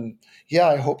open. And yeah,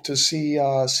 I hope to see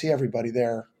everybody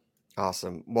there.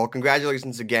 Awesome. Well,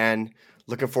 congratulations again.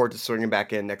 Looking forward to swinging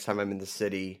back in next time I'm in the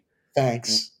city.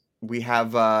 Thanks. We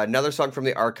have another song from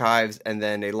the archives, and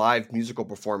then a live musical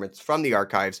performance from the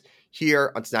archives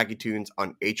here on Snacky Tunes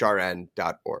on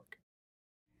hrn.org.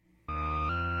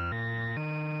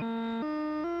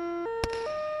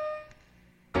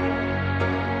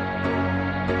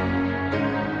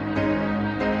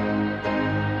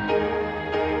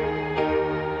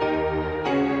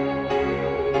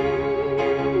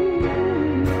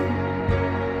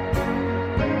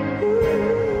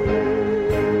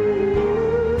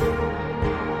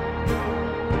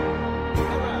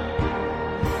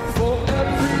 For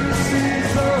every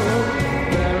season,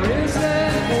 there is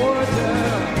an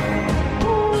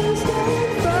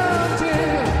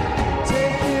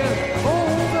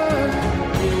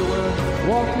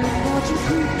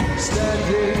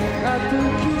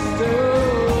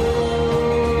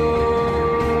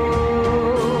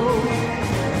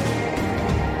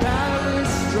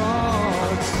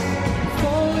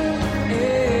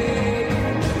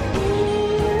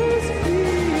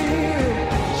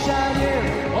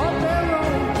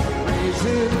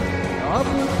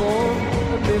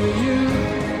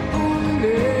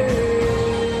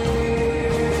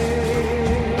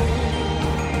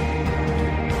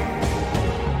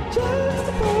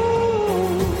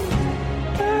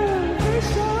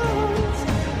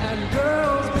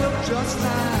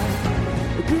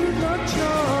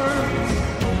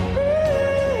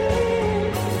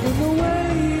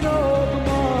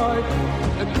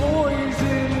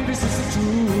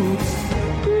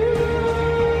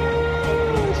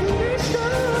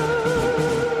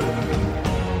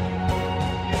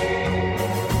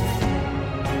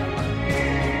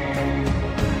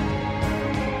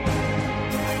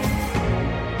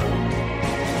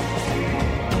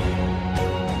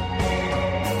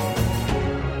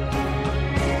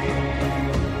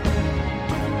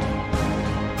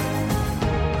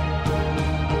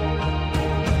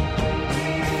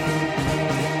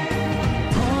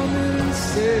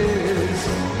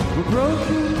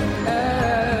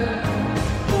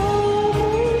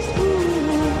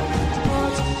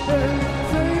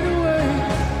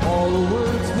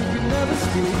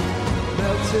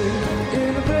melting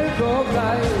in the break of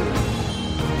light.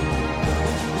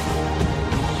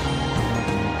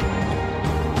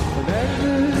 An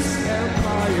endless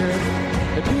empire,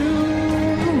 a new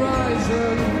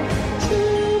horizon.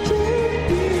 Children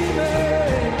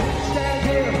beaming,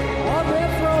 standing on their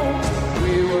thrones.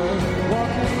 We were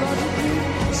walking logically,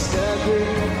 standing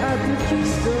at the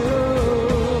keystone.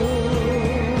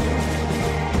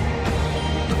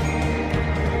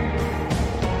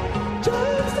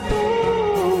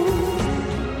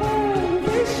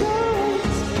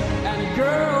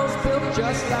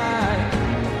 Just like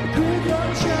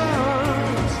graveyard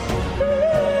chimes,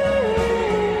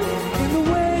 in the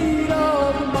weight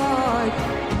of the mind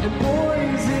and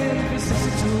poison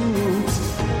vicissitudes,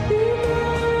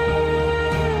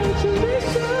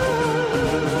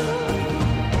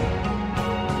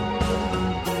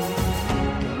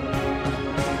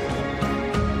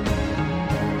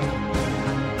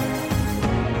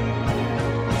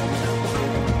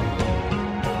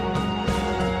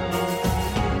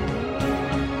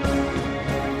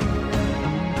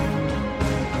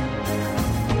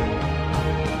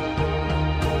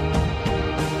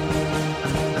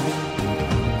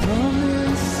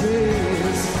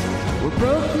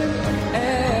 broken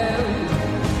and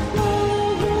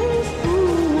always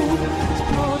through its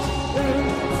parts and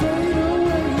fade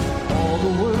away. All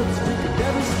the words we could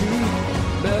never speak,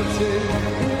 melting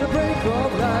in a break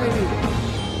of light.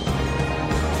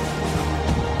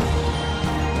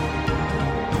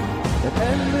 An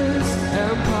endless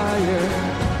empire,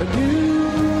 a new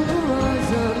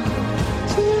horizon.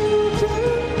 Children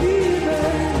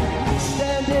even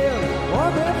standing on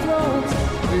their thrones.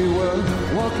 We were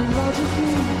walking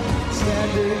logically,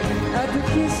 standing at the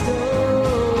keystone.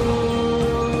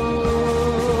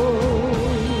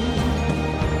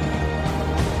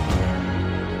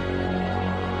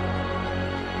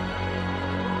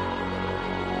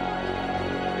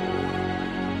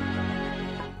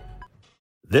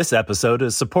 This episode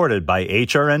is supported by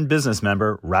HRN business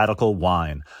member Radical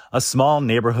Wine, a small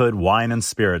neighborhood wine and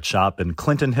spirit shop in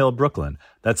Clinton Hill, Brooklyn,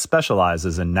 that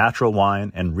specializes in natural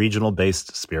wine and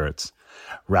regional-based spirits.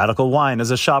 Radical Wine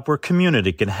is a shop where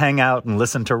community can hang out and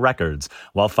listen to records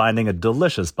while finding a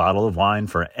delicious bottle of wine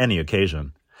for any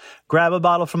occasion. Grab a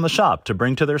bottle from the shop to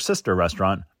bring to their sister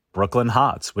restaurant, Brooklyn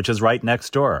Hots, which is right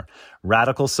next door.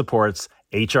 Radical supports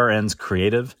HRN's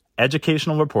creative,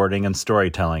 educational reporting and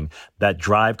storytelling that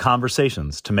drive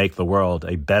conversations to make the world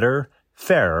a better,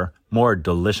 fairer, more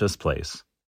delicious place.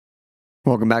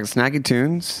 Welcome back to Snacky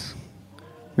Tunes.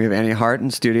 We have Annie Hart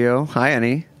in studio. Hi,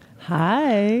 Annie.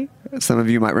 Hi. Some of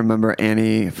you might remember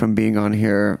Annie from being on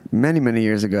here many, many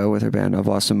years ago with her band Au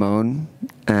revoir Simone,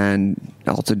 and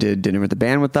also did Dinner with the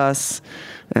Band with us,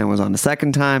 and was on the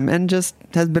second time, and just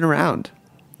has been around.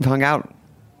 We've hung out.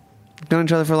 We've known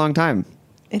each other for a long time.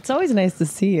 It's always nice to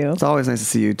see you. It's always nice to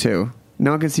see you, too.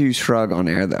 No one can see you shrug on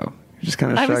air, though. You're just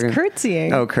kind of shrugging. I was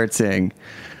curtsying. Oh, curtsying.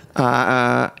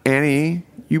 Annie,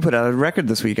 you put out a record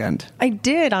this weekend. I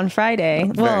did on Friday.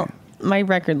 Well, my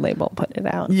record label put it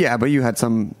out. Yeah, but you had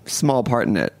some small part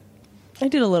in it. I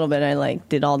did a little bit. I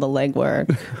did all the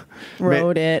legwork,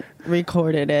 wrote it,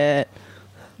 recorded it,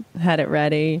 had it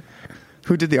ready.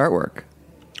 Who did the artwork?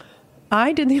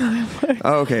 I did the artwork.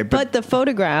 Oh, okay. But the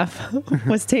photograph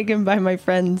was taken by my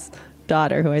friend's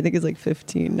daughter, who I think is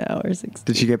 15 now or 16.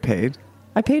 Did she get paid?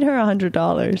 I paid her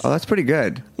 $100. Oh, that's pretty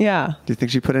good. Yeah. Do you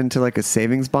think she put it into a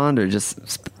savings bond or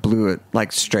just blew it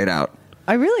straight out?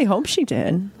 I really hope she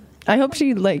did. I hope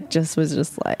she just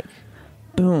was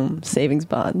boom, savings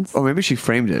bonds. Or maybe she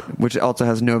framed it, which also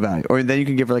has no value. Or then you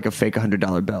can give her a fake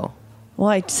 $100 bill. Well,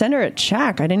 I sent her a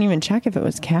check. I didn't even check if it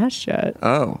was cash yet.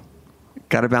 Oh.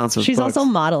 Got to balance those She's books. also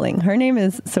modeling. Her name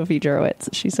is Sophie Jurowitz.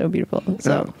 She's so beautiful.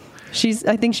 So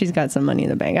I think she's got some money in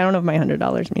the bank. I don't know if my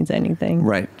 $100 means anything.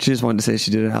 Right. She just wanted to say she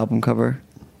did an album cover.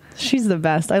 She's the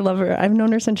best. I love her. I've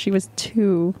known her since she was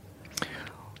 2.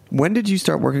 When did you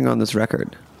start working on this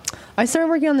record? I started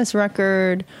working on this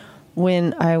record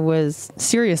when I was,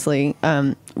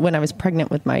 when I was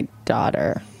pregnant with my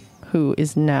daughter, who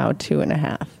is now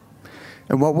 2.5.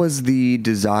 And what was the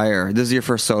desire? This is your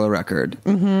first solo record.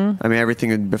 Mm-hmm. I mean, everything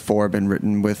had before been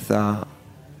written with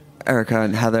Erica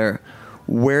and Heather.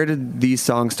 Where did these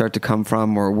songs start to come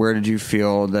from, or where did you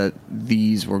feel that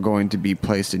these were going to be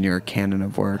placed in your canon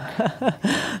of work?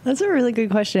 That's a really good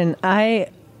question. I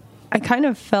kind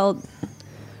of felt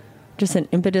just an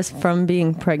impetus from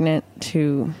being pregnant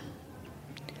to,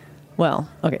 before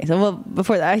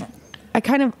that, I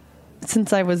kind of,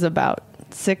 since I was about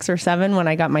 6 or 7 when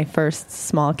I got my first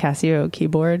small Casio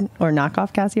keyboard, or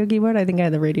knockoff Casio keyboard. I think I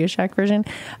had the Radio Shack version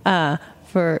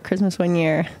for Christmas one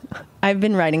year. I've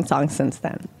been writing songs since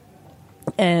then.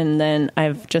 And then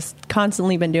I've just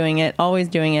constantly been doing it, always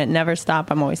doing it, never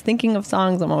stop. I'm always thinking of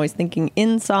songs. I'm always thinking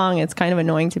in song. It's kind of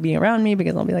annoying to be around me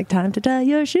because I'll be like, time to tie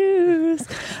your shoes.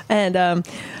 And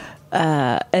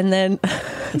then,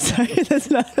 sorry, that's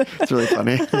not. It's really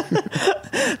funny.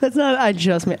 That's not.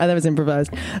 That was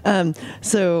improvised.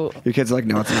 So your kids are like,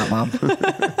 no, it's not, Mom.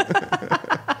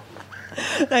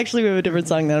 Actually, we have a different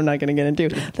song that I'm not going to get into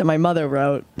that my mother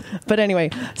wrote. But anyway,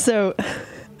 so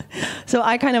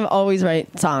I kind of always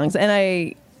write songs,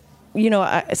 and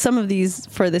some of these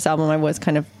for this album, I was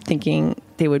kind of thinking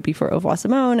they would be for Au revoir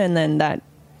Simone, and then that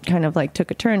kind of like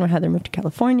took a turn when Heather moved to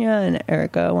California and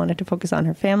Erica wanted to focus on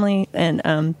her family.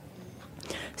 And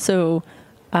so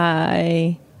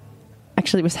I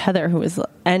actually was Heather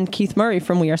and Keith Murray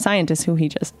from We Are Scientists, who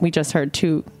we just heard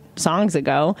 2 songs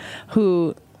ago,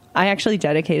 who I actually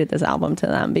dedicated this album to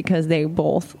them because they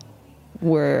both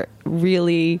were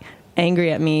really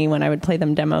angry at me when I would play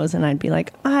them demos, and I'd be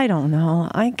like, I don't know,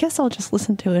 I guess I'll just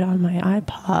listen to it on my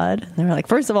iPod. And they were like,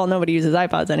 first of all, nobody uses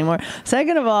iPods anymore.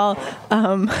 Second of all,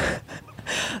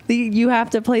 you have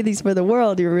to play these for the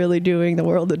world. You're really doing the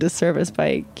world a disservice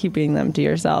by keeping them to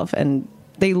yourself. And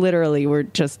they literally were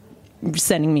just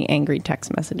sending me angry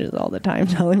text messages all the time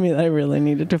telling me that I really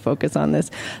needed to focus on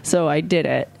this. So I did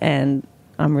it, and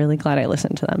I'm really glad I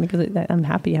listened to them because I'm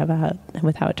happy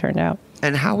with how it turned out.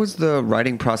 And how has the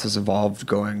writing process evolved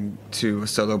going to a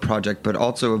solo project, but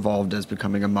also evolved as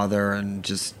becoming a mother and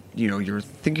just, you're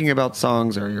thinking about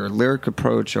songs or your lyric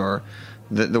approach or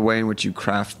the way in which you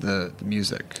craft the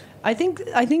music? I think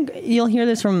you'll hear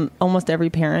this from almost every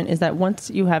parent, is that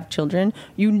once you have children,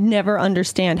 you never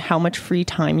understand how much free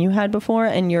time you had before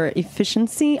and your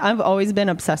efficiency. I've always been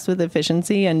obsessed with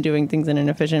efficiency and doing things in an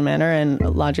efficient manner and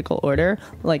logical order,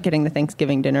 like getting the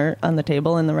Thanksgiving dinner on the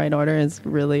table in the right order is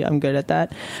really, I'm good at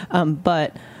that.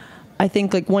 But I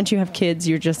think like once you have kids,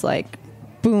 you're just like,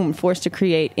 boom, forced to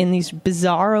create in these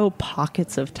bizarro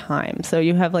pockets of time. So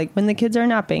you have like when the kids are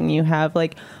napping, you have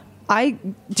like, I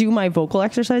do my vocal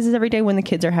exercises every day when the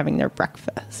kids are having their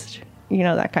breakfast.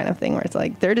 That kind of thing where it's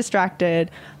like, they're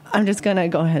distracted. I'm just going to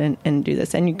go ahead and do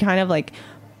this. And you kind of like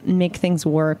make things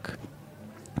work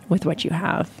with what you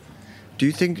have. Do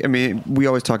you think, we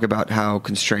always talk about how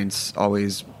constraints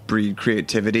always breed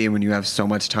creativity. And when you have so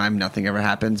much time, nothing ever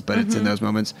happens, but it's in those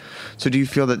moments. So do you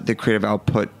feel that the creative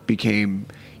output became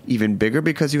even bigger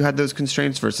because you had those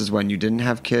constraints versus when you didn't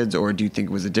have kids? Or do you think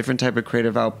it was a different type of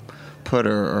creative output?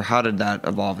 Or how did that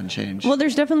evolve and change? Well,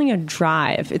 there's definitely a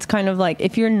drive. It's kind of like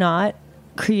if you're not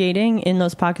creating in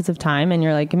those pockets of time and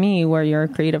you're like me, where you're a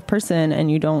creative person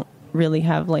and you don't really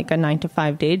have like a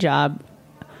 9-to-5 day job,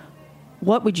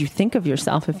 what would you think of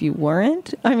yourself if you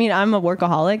weren't? I'm a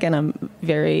workaholic and I'm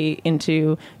very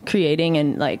into creating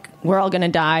and like, we're all going to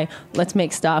die. Let's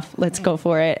make stuff. Let's go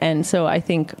for it. And so I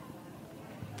think,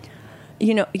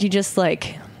 you just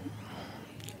like,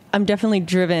 I'm definitely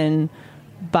driven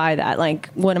by that. Like,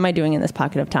 what am I doing in this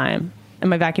pocket of time?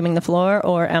 Am I vacuuming the floor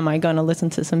or am I going to listen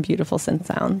to some beautiful synth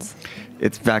sounds?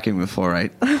 It's vacuuming the floor,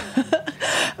 right?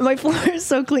 My floor is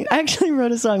so clean. I actually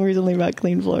wrote a song recently about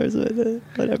clean floors, but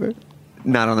whatever.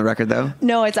 Not on the record, though?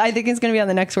 No, I think it's going to be on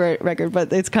the next record,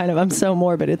 but it's kind of, I'm so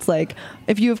morbid. It's like,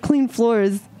 if you have clean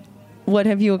floors, what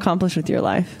have you accomplished with your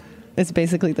life? It's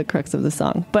basically the crux of the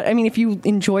song. But if you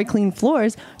enjoy clean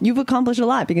floors, you've accomplished a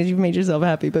lot because you've made yourself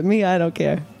happy. But me, I don't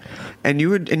care. And you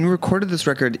recorded this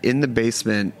record in the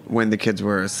basement when the kids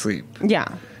were asleep. Yeah.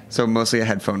 So mostly a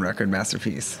headphone record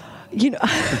masterpiece.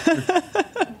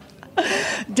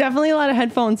 Definitely a lot of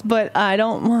headphones, but I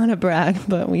don't want to brag,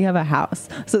 but we have a house.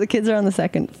 So the kids are on the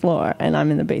second floor and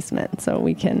I'm in the basement. So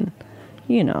we can,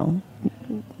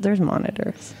 there's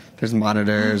monitors. There's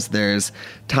monitors, there's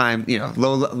time,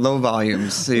 low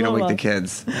volumes so you don't wake the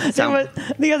kids.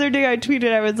 The other day I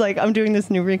tweeted, I was like, I'm doing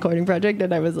this new recording project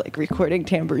and I was like recording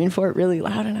tambourine for it really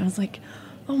loud and I was like,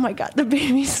 oh my God, the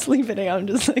baby's sleeping and I'm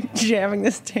just like jamming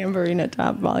this tambourine at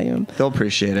top volume. They'll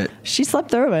appreciate it. She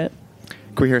slept through it.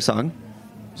 Can we hear a song?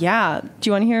 Yeah. Do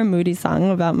you want to hear a moody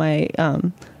song about my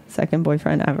second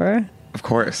boyfriend ever? Of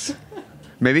course.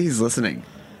 Maybe he's listening.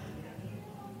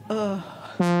 What?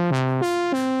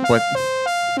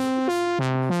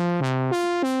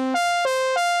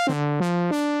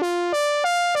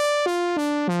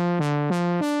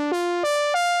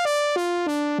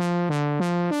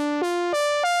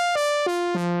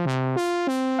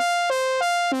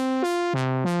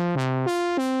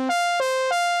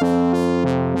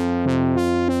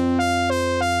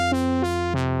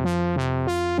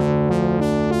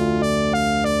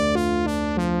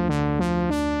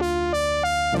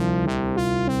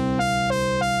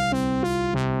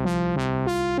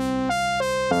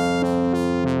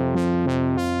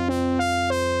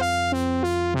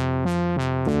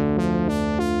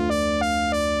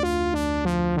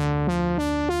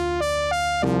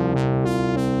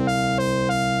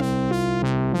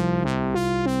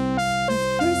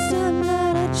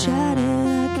 chatted,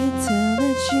 I could tell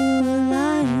that you were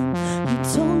lying. You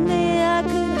told me I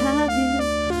could have you,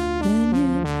 then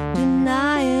you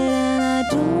deny it. And I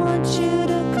don't want you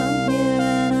to come here,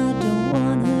 and I don't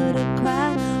want her to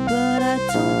cry. But I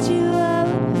told you I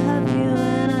would have you,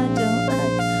 and I don't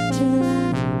like to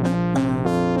lie.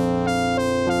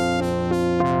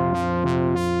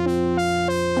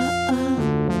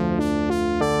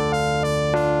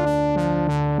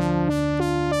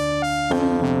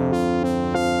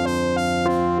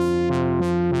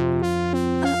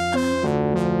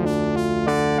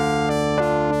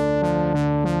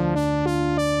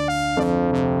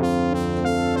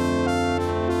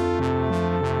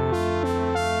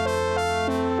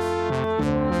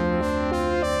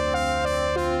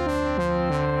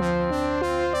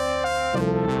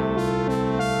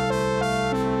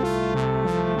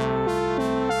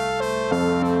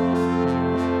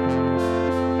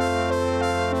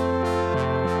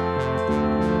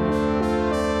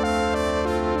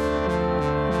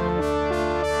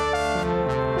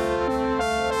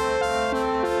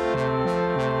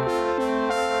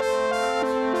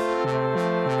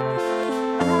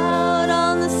 Out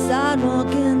on the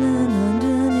sidewalk and then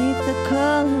underneath the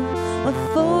color of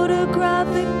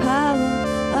photographic power,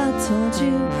 I told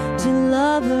you to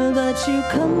love her, but you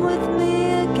come with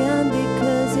me again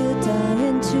because you're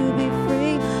dying to be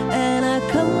free. And I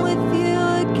come with you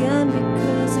again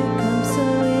because it comes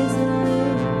so easily.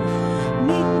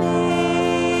 Meet me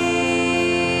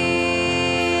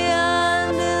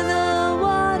under the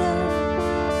water,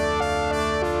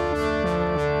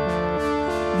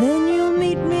 then you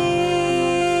meet me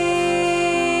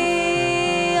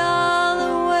all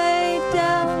the way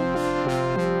down.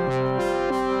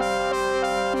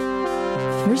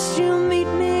 First you meet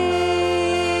me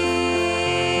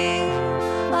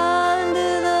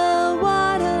under the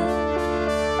water,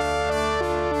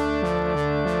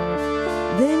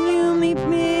 then you meet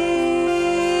me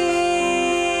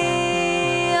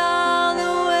all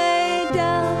the way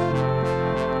down.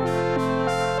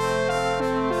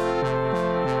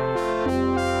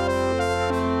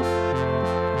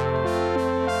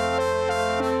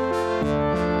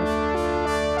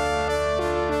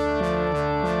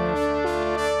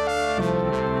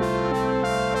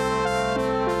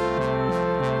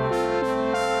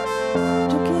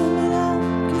 Don't give me that,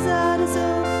 'cause I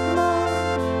deserve more.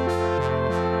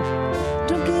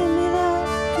 Don't give me that,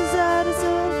 'cause I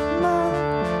deserve more.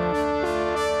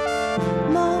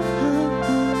 More.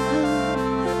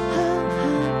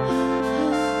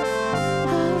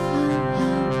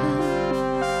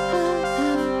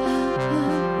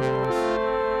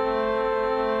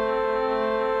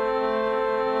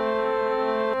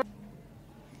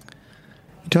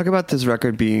 You talk about this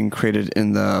record being created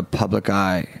in the public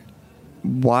eye.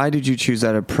 Why did you choose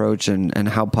that approach, and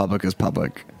how public is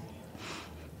public?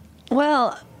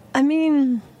 Well, I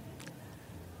mean,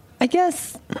 I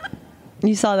guess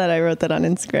you saw that I wrote that on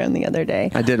Instagram the other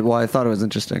day. I did. Well, I thought it was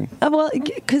interesting. Well,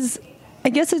 because I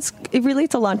guess it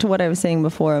relates a lot to what I was saying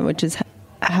before, which is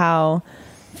how,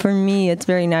 for me, it's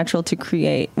very natural to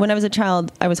create. When I was a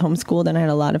child, I was homeschooled and I had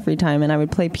a lot of free time, and I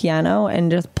would play piano and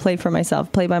just play for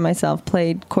myself, play by myself,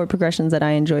 play chord progressions that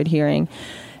I enjoyed hearing.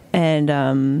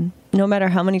 And no matter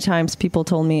how many times people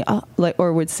told me,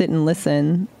 or would sit and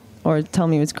listen or tell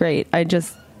me it was great, I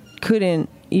just couldn't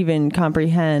even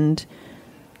comprehend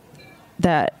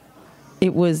that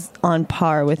it was on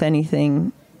par with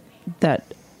anything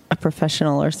that a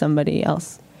professional or somebody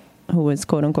else who was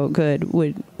quote unquote good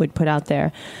would put out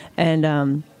there. And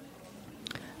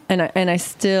I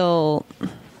still,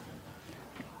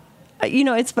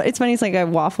 it's funny. It's like I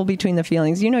waffle between the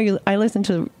feelings. I listen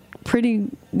to pretty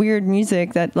weird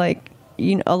music that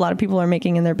a lot of people are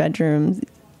making in their bedrooms,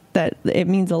 that it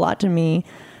means a lot to me.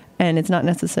 And it's not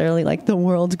necessarily like the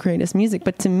world's greatest music,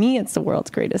 but to me, it's the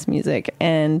world's greatest music.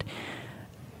 And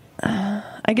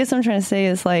I guess what I'm trying to say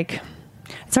is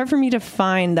it's hard for me to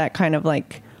find that kind of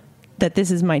that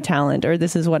this is my talent or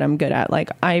this is what I'm good at.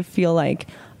 I feel like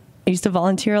I used to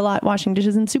volunteer a lot washing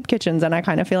dishes in soup kitchens, and I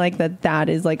kind of feel like that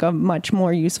is a much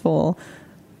more useful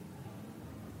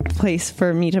place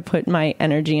for me to put my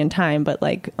energy and time. But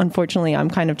unfortunately,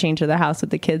 I'm kind of chained to the house with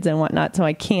the kids and whatnot, so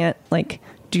I can't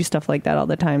do stuff like that all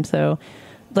the time. So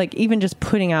even just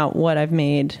putting out what I've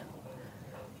made,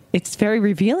 it's very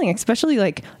revealing, especially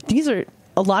a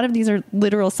lot of these are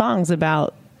literal songs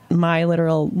about my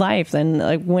literal life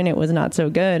and when it was not so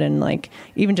good, and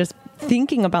even just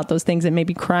thinking about those things and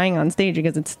maybe crying on stage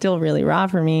because it's still really raw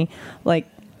for me.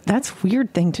 That's a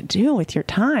weird thing to do with your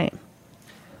time.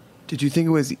 Did you think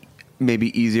it was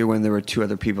maybe easier when there were two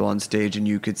other people on stage and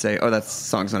you could say, oh, that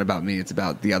song's not about me, it's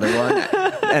about the other one?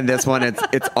 And this one,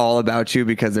 it's all about you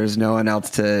because there's no one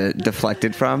else to deflect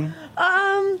it from.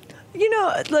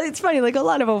 It's funny. Like a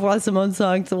lot of Oprah Simone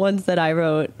songs, the ones that I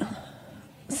wrote,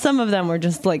 some of them were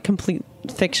just like complete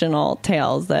fictional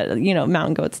tales that,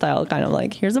 Mountain Goat style, kind of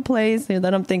like, here's a place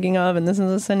that I'm thinking of, and this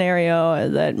is a scenario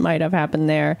that might have happened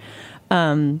there.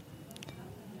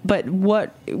 But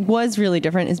what was really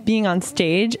different is being on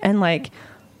stage and like,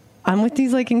 I'm with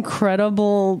these like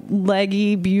incredible,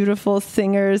 leggy, beautiful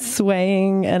singers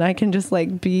swaying, and I can just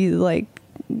like be like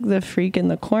the freak in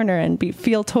the corner and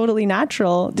feel totally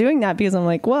natural doing that because I'm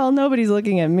like, well, nobody's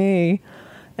looking at me.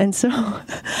 And so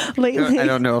lately, I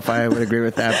don't know if I would agree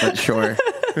with that, but sure.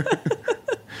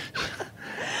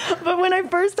 But when I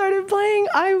first started playing,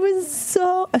 I was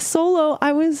so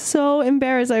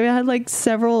embarrassed. I had like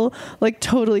several, like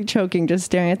totally choking, just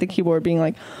staring at the keyboard, being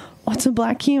like, what's a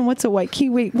black key and what's a white key?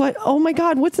 Wait, what? Oh my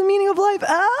God, what's the meaning of life?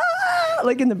 Ah!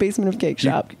 Like in the basement of Cake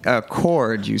Shop. A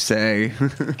chord, you say?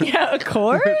 Yeah, a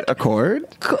chord? A chord?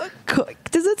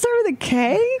 Does it start with a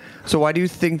K? So why do you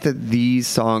think that these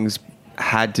songs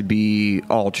had to be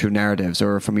all true narratives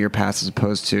or from your past as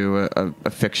opposed to a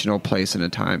fictional place and a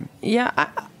time? Yeah,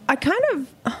 I kind of...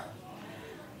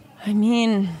 I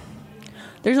mean,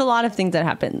 there's a lot of things that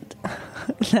happened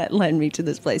that led me to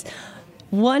this place.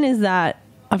 One is that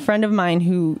a friend of mine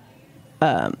who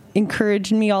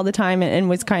encouraged me all the time and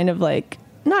was kind of like,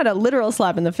 not a literal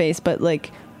slap in the face, but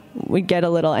like would get a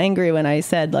little angry when I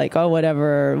said like, oh,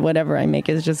 whatever I make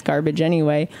is just garbage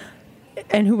anyway.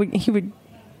 And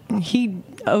he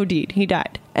OD'd, he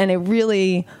died. And it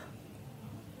really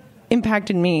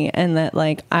impacted me, and that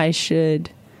like I should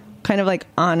kind of like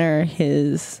honor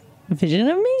his vision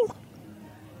of me.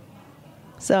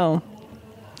 So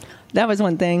that was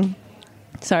one thing.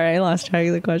 Sorry, I lost track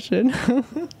of the question.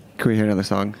 Can we hear another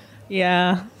song?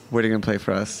 Yeah. What are you going to play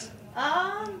for us?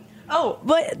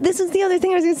 But this is the other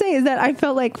thing I was going to say, is that I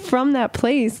felt like from that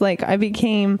place, like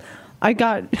I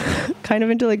got kind of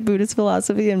into like Buddhist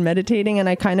philosophy and meditating, and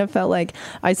I kind of felt like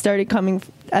I started coming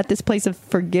at this place of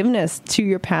forgiveness to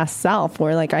your past self,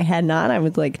 where like I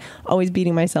was like always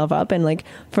beating myself up, and like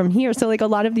from here, so like a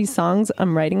lot of these songs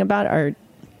I'm writing about are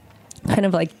kind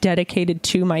of like dedicated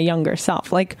to my younger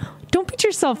self. Like, don't beat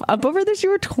yourself up over this.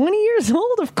 You were 20 years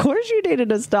old. Of course you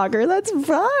dated a stalker. That's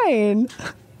fine.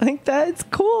 Like, that's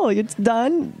cool. It's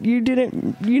done. You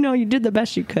didn't, you did the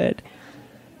best you could.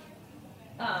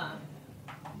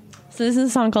 So this is a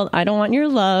song called I Don't Want Your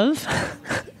Love.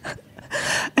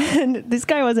 And this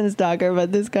guy wasn't a stalker,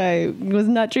 but this guy was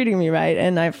not treating me right.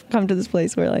 And I've come to this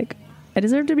place where like, I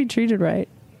deserve to be treated right.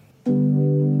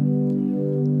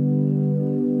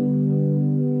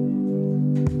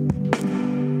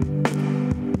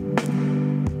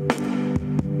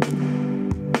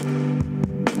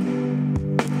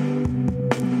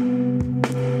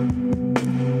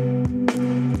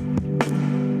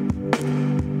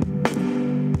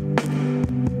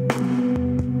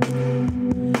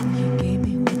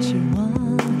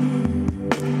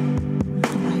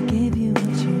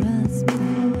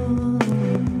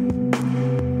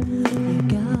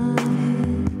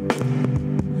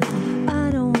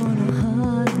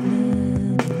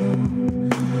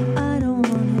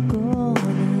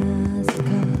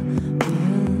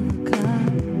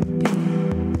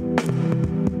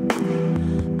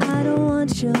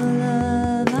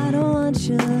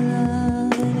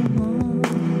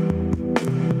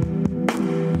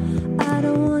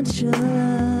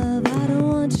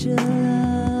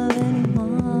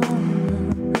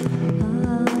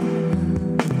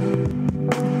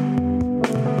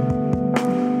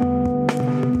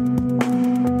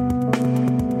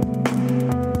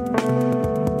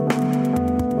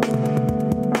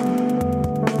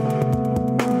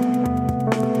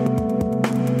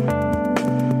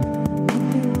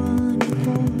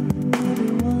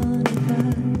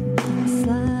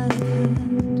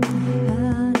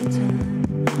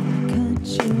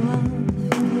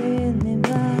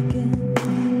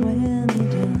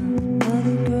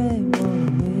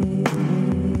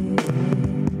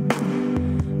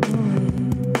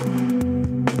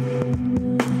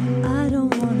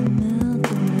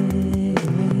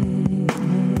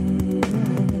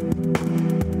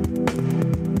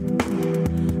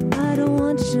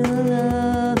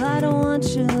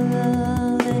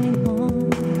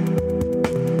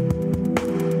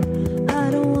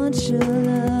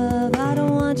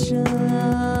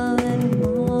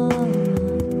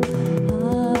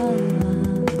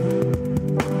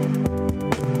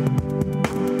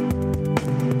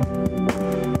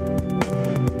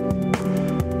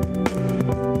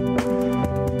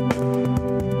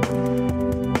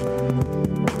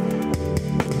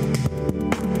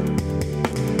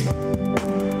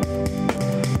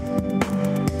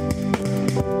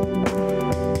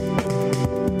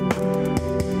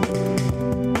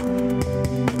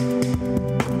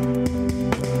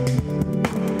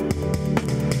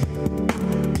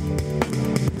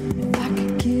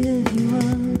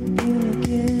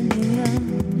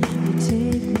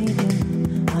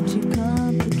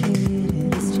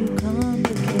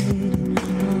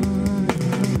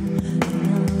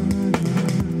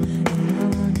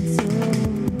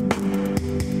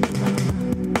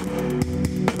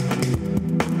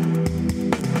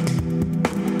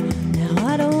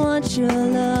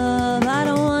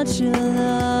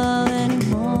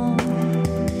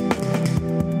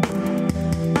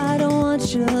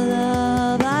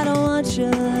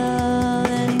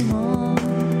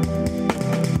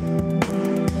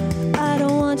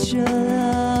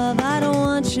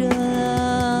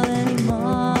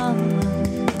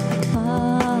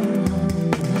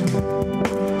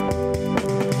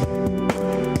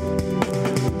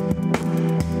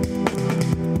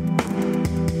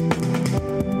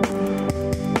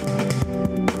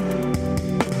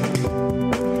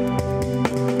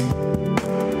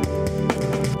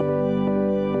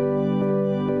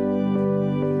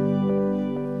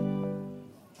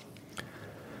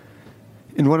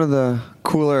 In one of the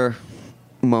cooler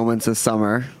moments of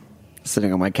summer,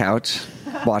 sitting on my couch,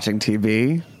 watching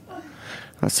TV,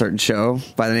 a certain show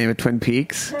by the name of Twin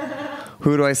Peaks,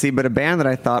 who do I see but a band that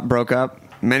I thought broke up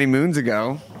many moons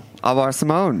ago, Au revoir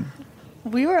Simone.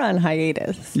 We were on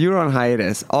hiatus. You were on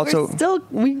hiatus. Also,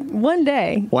 one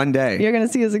day. One day. You're going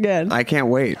to see us again. I can't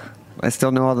wait. I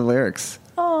still know all the lyrics.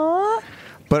 Aww.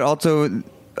 But also,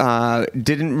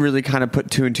 didn't really kind of put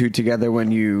two and two together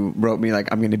when you wrote me,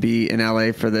 like, I'm going to be in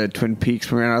LA for the Twin Peaks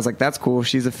premiere. And I was like, that's cool.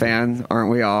 She's a fan. Aren't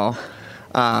we all?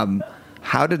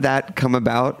 How did that come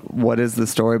about? What is the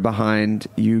story behind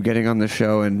you getting on the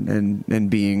show and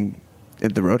being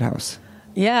at the Roadhouse?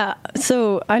 Yeah.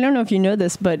 So I don't know if you know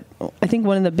this, but I think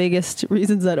one of the biggest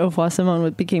reasons that Au revoir Simone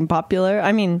became popular,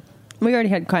 I mean, we already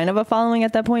had kind of a following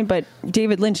at that point, but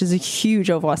David Lynch is a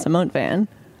huge Au revoir Simone fan.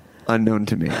 Unknown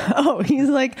to me. Oh, he's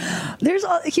like,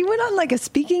 he went on like a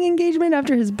speaking engagement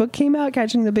after his book came out,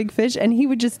 Catching the Big Fish, and he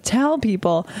would just tell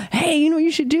people, hey, you know what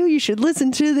you should do? You should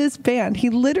listen to this band. He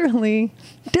literally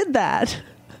did that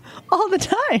all the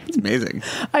time. It's amazing.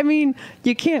 I mean,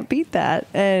 you can't beat that.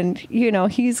 And, you know,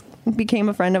 he's became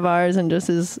a friend of ours and just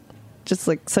is just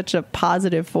like such a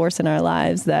positive force in our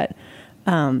lives that,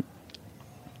 you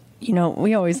know,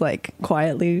 we always like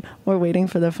quietly were waiting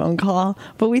for the phone call,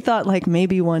 but we thought like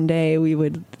maybe one day we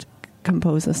would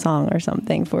compose a song or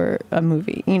something for a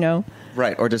movie, you know?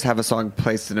 Right. Or just have a song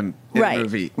placed in a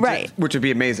movie. Right. Which would be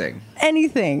amazing.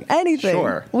 Anything.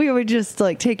 Sure. We would just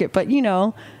like take it. But, you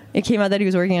know, it came out that he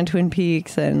was working on Twin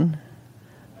Peaks and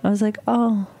I was like,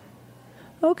 oh,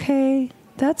 okay,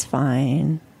 that's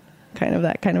fine. Kind of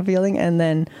that kind of feeling. And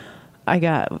then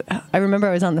I remember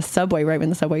I was on the subway right when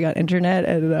the subway got internet,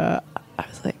 and I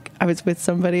was with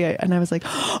somebody, and I was like,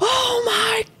 oh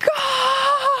my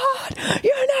God,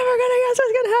 you're never going to guess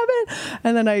what's going to happen.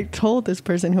 And then I told this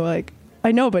person who like,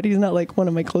 I know, but he's not like one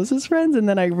of my closest friends. And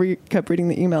then I kept reading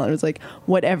the email and it was like,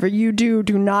 whatever you do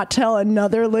not tell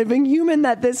another living human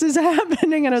that this is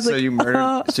happening. And I was so you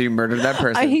murdered that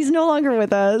person. He's no longer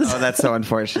with us. Oh, that's so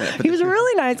unfortunate. He was a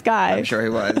really nice guy. I'm sure he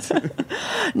was.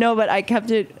 No, but I kept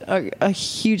it a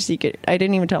huge secret. I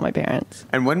didn't even tell my parents.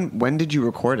 And when did you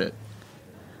record it?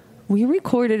 We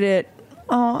recorded it.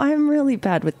 Oh, I'm really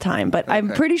bad with time, but okay. I'm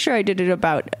pretty sure I did it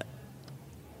about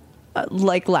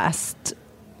like last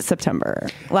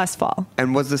fall.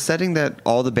 And was the setting that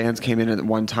all the bands came in at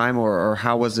one time, or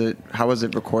how was it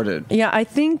recorded? Yeah,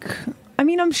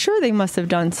 I'm sure they must have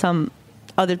done some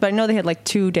others, but I know they had like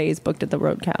 2 days booked at the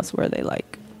Roadhouse where they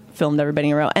like filmed everybody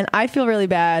in a row. And I feel really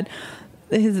bad.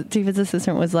 David's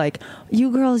assistant was like,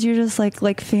 you girls, you're just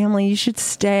like family, you should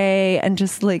stay and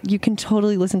just like you can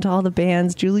totally listen to all the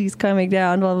bands. Julie's coming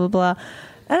down, blah blah blah.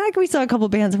 And we saw a couple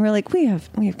bands and we're like,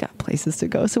 we've got places to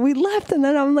go. So we left, and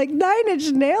then I'm like, 9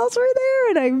 Inch Nails were there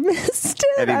and I missed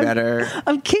it. Eddie Vedder.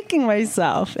 I'm kicking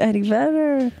myself. Eddie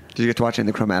Vedder. Did you get to watch any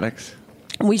of the Chromatics?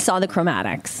 We saw the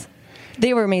Chromatics.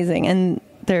 They were amazing, and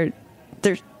they're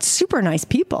super nice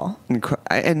people.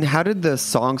 And how did the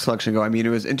song selection go? I mean, it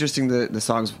was interesting, the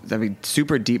songs, I mean,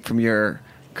 super deep from your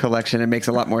collection. It makes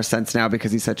a lot more sense now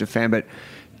because he's such a fan, but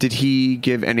did he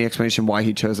give any explanation why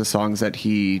he chose the songs that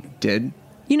he did?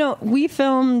 You know, we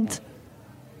filmed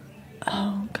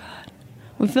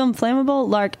Flammable,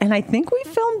 Lark, and I think we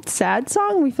filmed Sad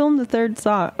Song. We filmed the third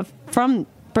song from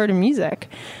Bird of Music.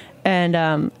 And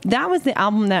that was the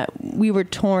album that we were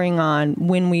touring on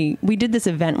when we did this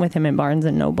event with him in Barnes &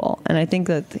 Noble. And I think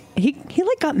that he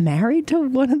like got married to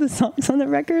one of the songs on the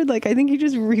record. Like, I think he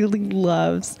just really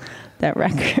loves that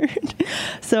record.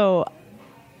 So,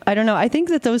 I don't know. I think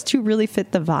that those two really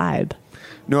fit the vibe.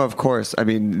 No, of course. I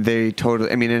mean, they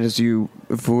totally... I mean, and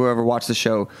if whoever watched the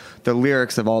show, the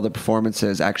lyrics of all the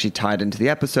performances actually tied into the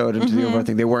episode, into the overall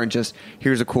thing. They weren't just,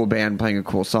 here's a cool band playing a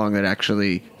cool song, that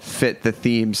actually fit the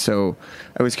theme. So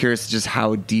I was curious just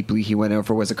how deeply he went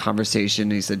over. Was a conversation,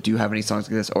 and he said, do you have any songs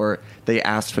like this? Or they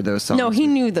asked for those songs? No, he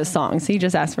knew the songs. He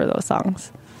just asked for those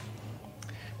songs.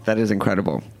 That is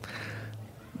incredible.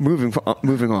 Moving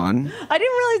on. I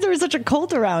didn't realize there was such a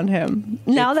cult around him.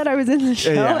 Now that I was in the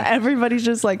show, everybody's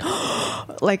just like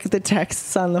the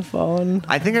texts on the phone.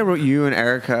 I think I wrote you and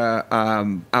Erica. I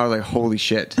was like, holy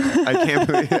shit! I can't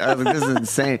believe. I was like, this is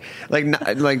insane.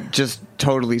 Like just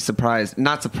totally surprised.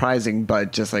 Not surprising,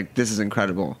 but just like, this is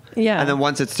incredible. Yeah. And then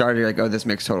once it started, you're like, oh, this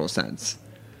makes total sense.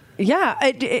 Yeah,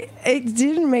 it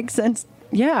didn't make sense.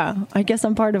 Yeah, I guess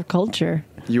I'm part of culture.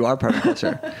 You are part of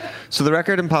culture. So the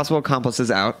record Impossible Accomplice is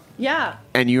out. Yeah.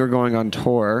 And you are going on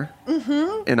tour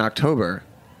in October.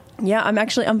 Yeah,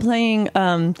 I'm playing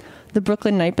the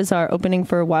Brooklyn Night Bazaar, opening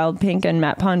for Wild Pink and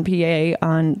Matt Pond, PA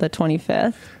on the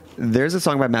 25th. There's a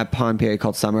song by Matt Pompier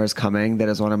called Summer is Coming that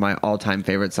is one of my all-time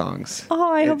favorite songs.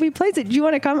 Oh, I hope he plays it. Do you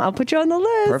want to come? I'll put you on the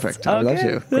list. Perfect. I would love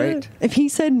to. Great. If he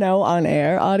said no on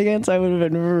air, audience, I would have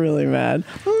been really mad.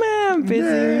 Man, I'm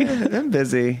busy. I'm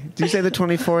busy. Do you say the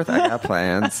 24th? I got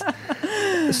plans.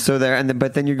 So there,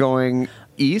 but then you're going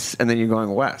east and then you're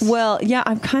going west. Well, yeah,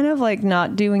 I'm kind of like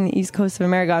not doing the East Coast of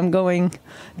America. I'm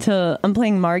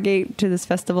playing Margate to this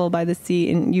festival by the sea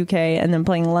in UK, and then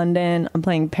playing London. I'm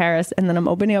playing Paris, and then I'm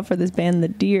opening up for this band, The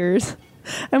Deers,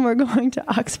 and we're going to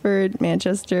Oxford,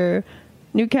 Manchester,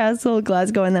 Newcastle,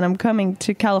 Glasgow, and then I'm coming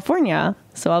to California.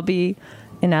 So I'll be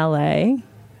in LA,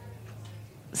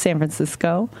 San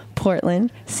Francisco, Portland,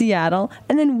 Seattle,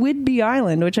 and then Whidbey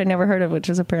Island, which I never heard of, which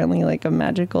is apparently like a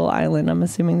magical island. I'm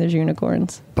assuming there's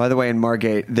unicorns. By the way, in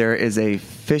Margate, there is a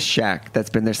fish shack that's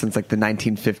been there since like the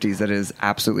 1950s that is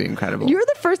absolutely incredible. You're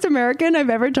the first American I've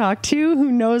ever talked to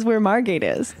who knows where Margate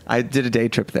is. I did a day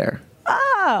trip there.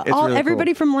 Really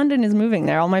everybody from London is moving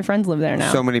there. All my friends live there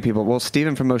now. So many people. Well,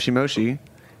 Stephen from Moshi Moshi,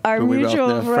 our who we both mutual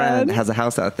know, friend, has a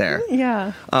house out there.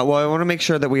 Yeah. Well, I want to make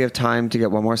sure that we have time to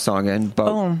get one more song in,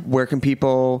 but where can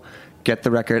people get the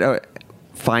record?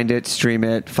 Find it, stream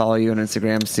it, follow you on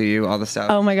Instagram, see you, all the stuff.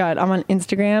 Oh my God. I'm on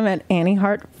Instagram at Annie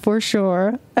Hart for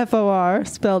sure. FOR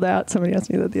spelled out. Somebody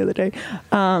asked me that the other day.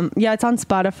 Yeah, it's on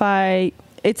Spotify.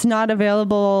 It's not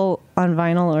available on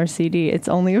vinyl or CD. It's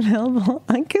only available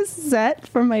on cassette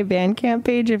from my Bandcamp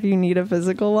page if you need a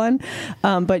physical one.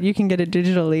 But you can get it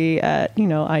digitally at,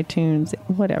 iTunes,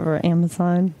 whatever,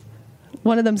 Amazon.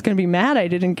 One of them's going to be mad I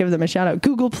didn't give them a shout out.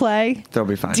 Google Play. They'll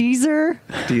be fine. Deezer.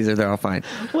 They're all fine.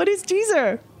 What is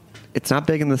Deezer? It's not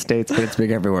big in the States, but it's big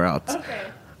everywhere else.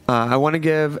 Okay. I want to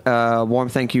give a warm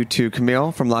thank you to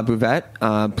Camille from La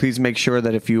Bouvette. Please make sure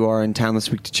that if you are in town this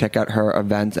week to check out her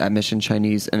events at Mission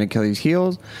Chinese and Achilles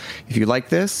Heels. If you like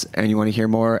this and you want to hear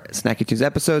more Snacky Tunes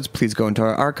episodes, please go into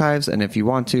our archives. And if you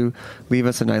want to, leave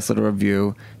us a nice little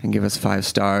review and give us 5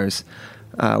 stars.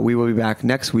 We will be back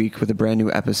next week with a brand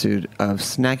new episode of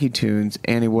Snacky Tunes.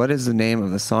 Annie, what is the name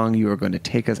of the song you are going to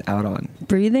take us out on?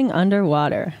 Breathing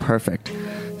Underwater. Perfect.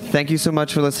 Thank you so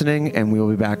much for listening, and we will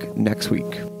be back next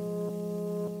week.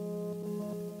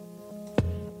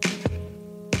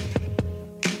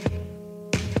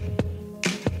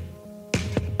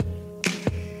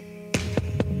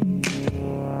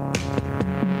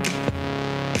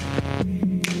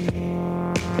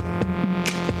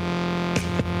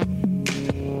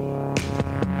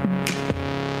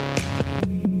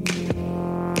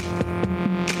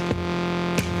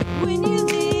 When you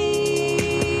leave,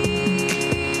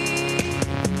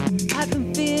 I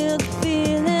can feel the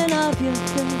feeling of your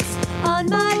face on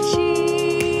my cheek.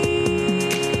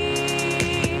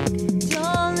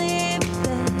 Don't leave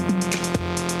there.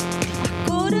 I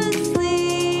go to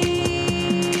sleep,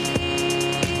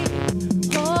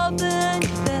 hoping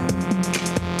that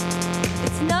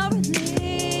it's not released.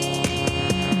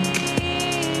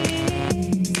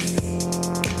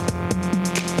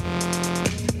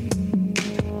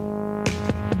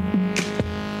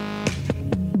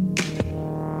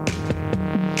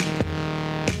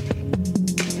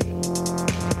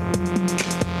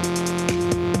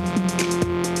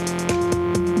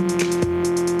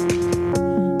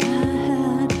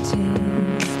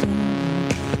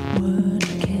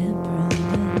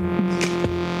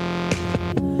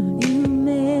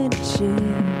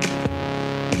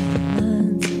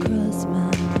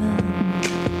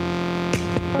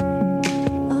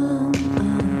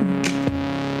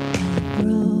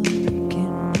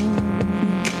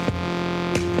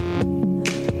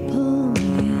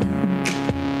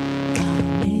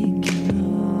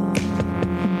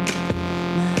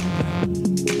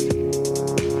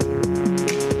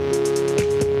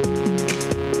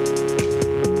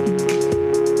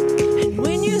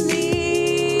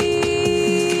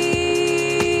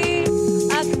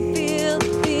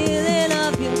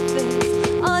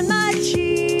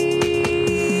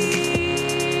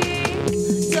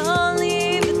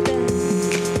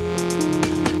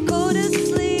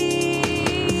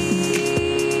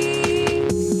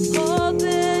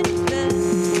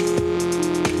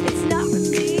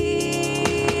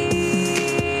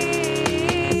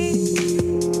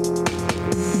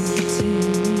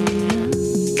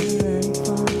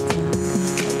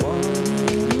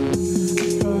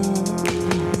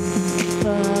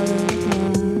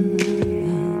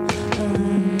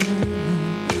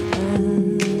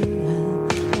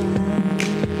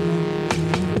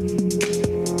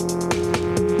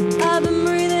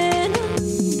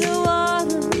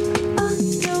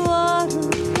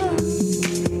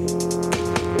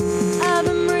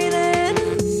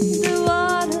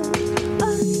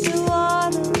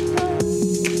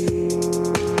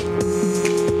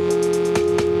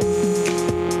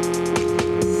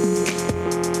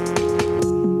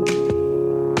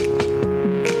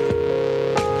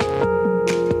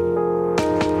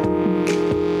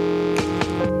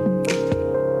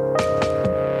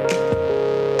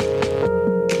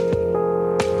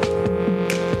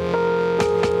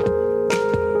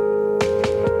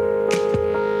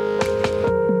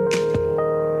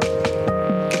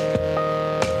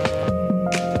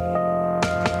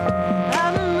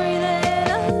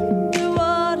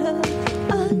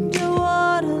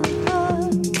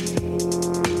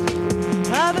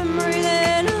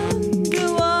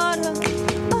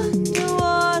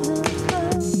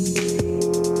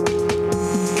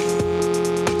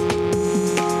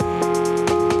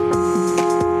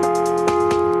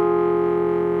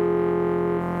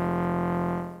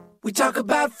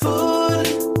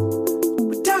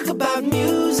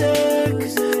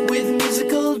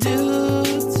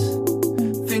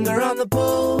 They're on the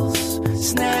pulse,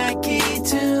 snacky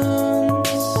tunes.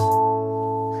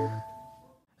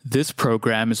 This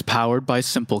program is powered by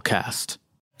Simplecast.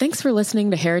 Thanks for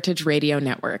listening to Heritage Radio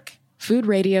Network, food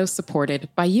radio supported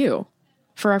by you.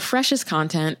 For our freshest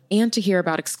content and to hear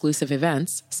about exclusive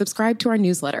events, subscribe to our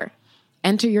newsletter.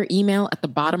 Enter your email at the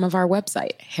bottom of our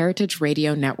website,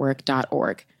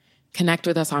 heritageradionetwork.org. Connect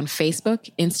with us on Facebook,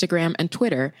 Instagram, and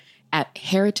Twitter at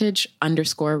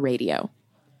heritage_radio.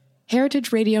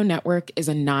 Heritage Radio Network is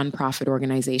a nonprofit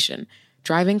organization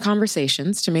driving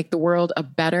conversations to make the world a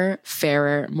better,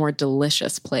 fairer, more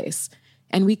delicious place.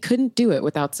 And we couldn't do it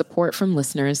without support from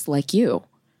listeners like you.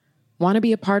 Want to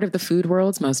be a part of the food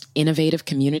world's most innovative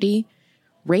community?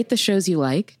 Rate the shows you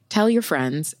like, tell your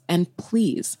friends, and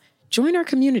please join our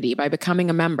community by becoming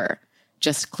a member.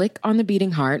 Just click on the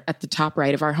beating heart at the top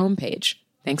right of our homepage.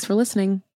 Thanks for listening.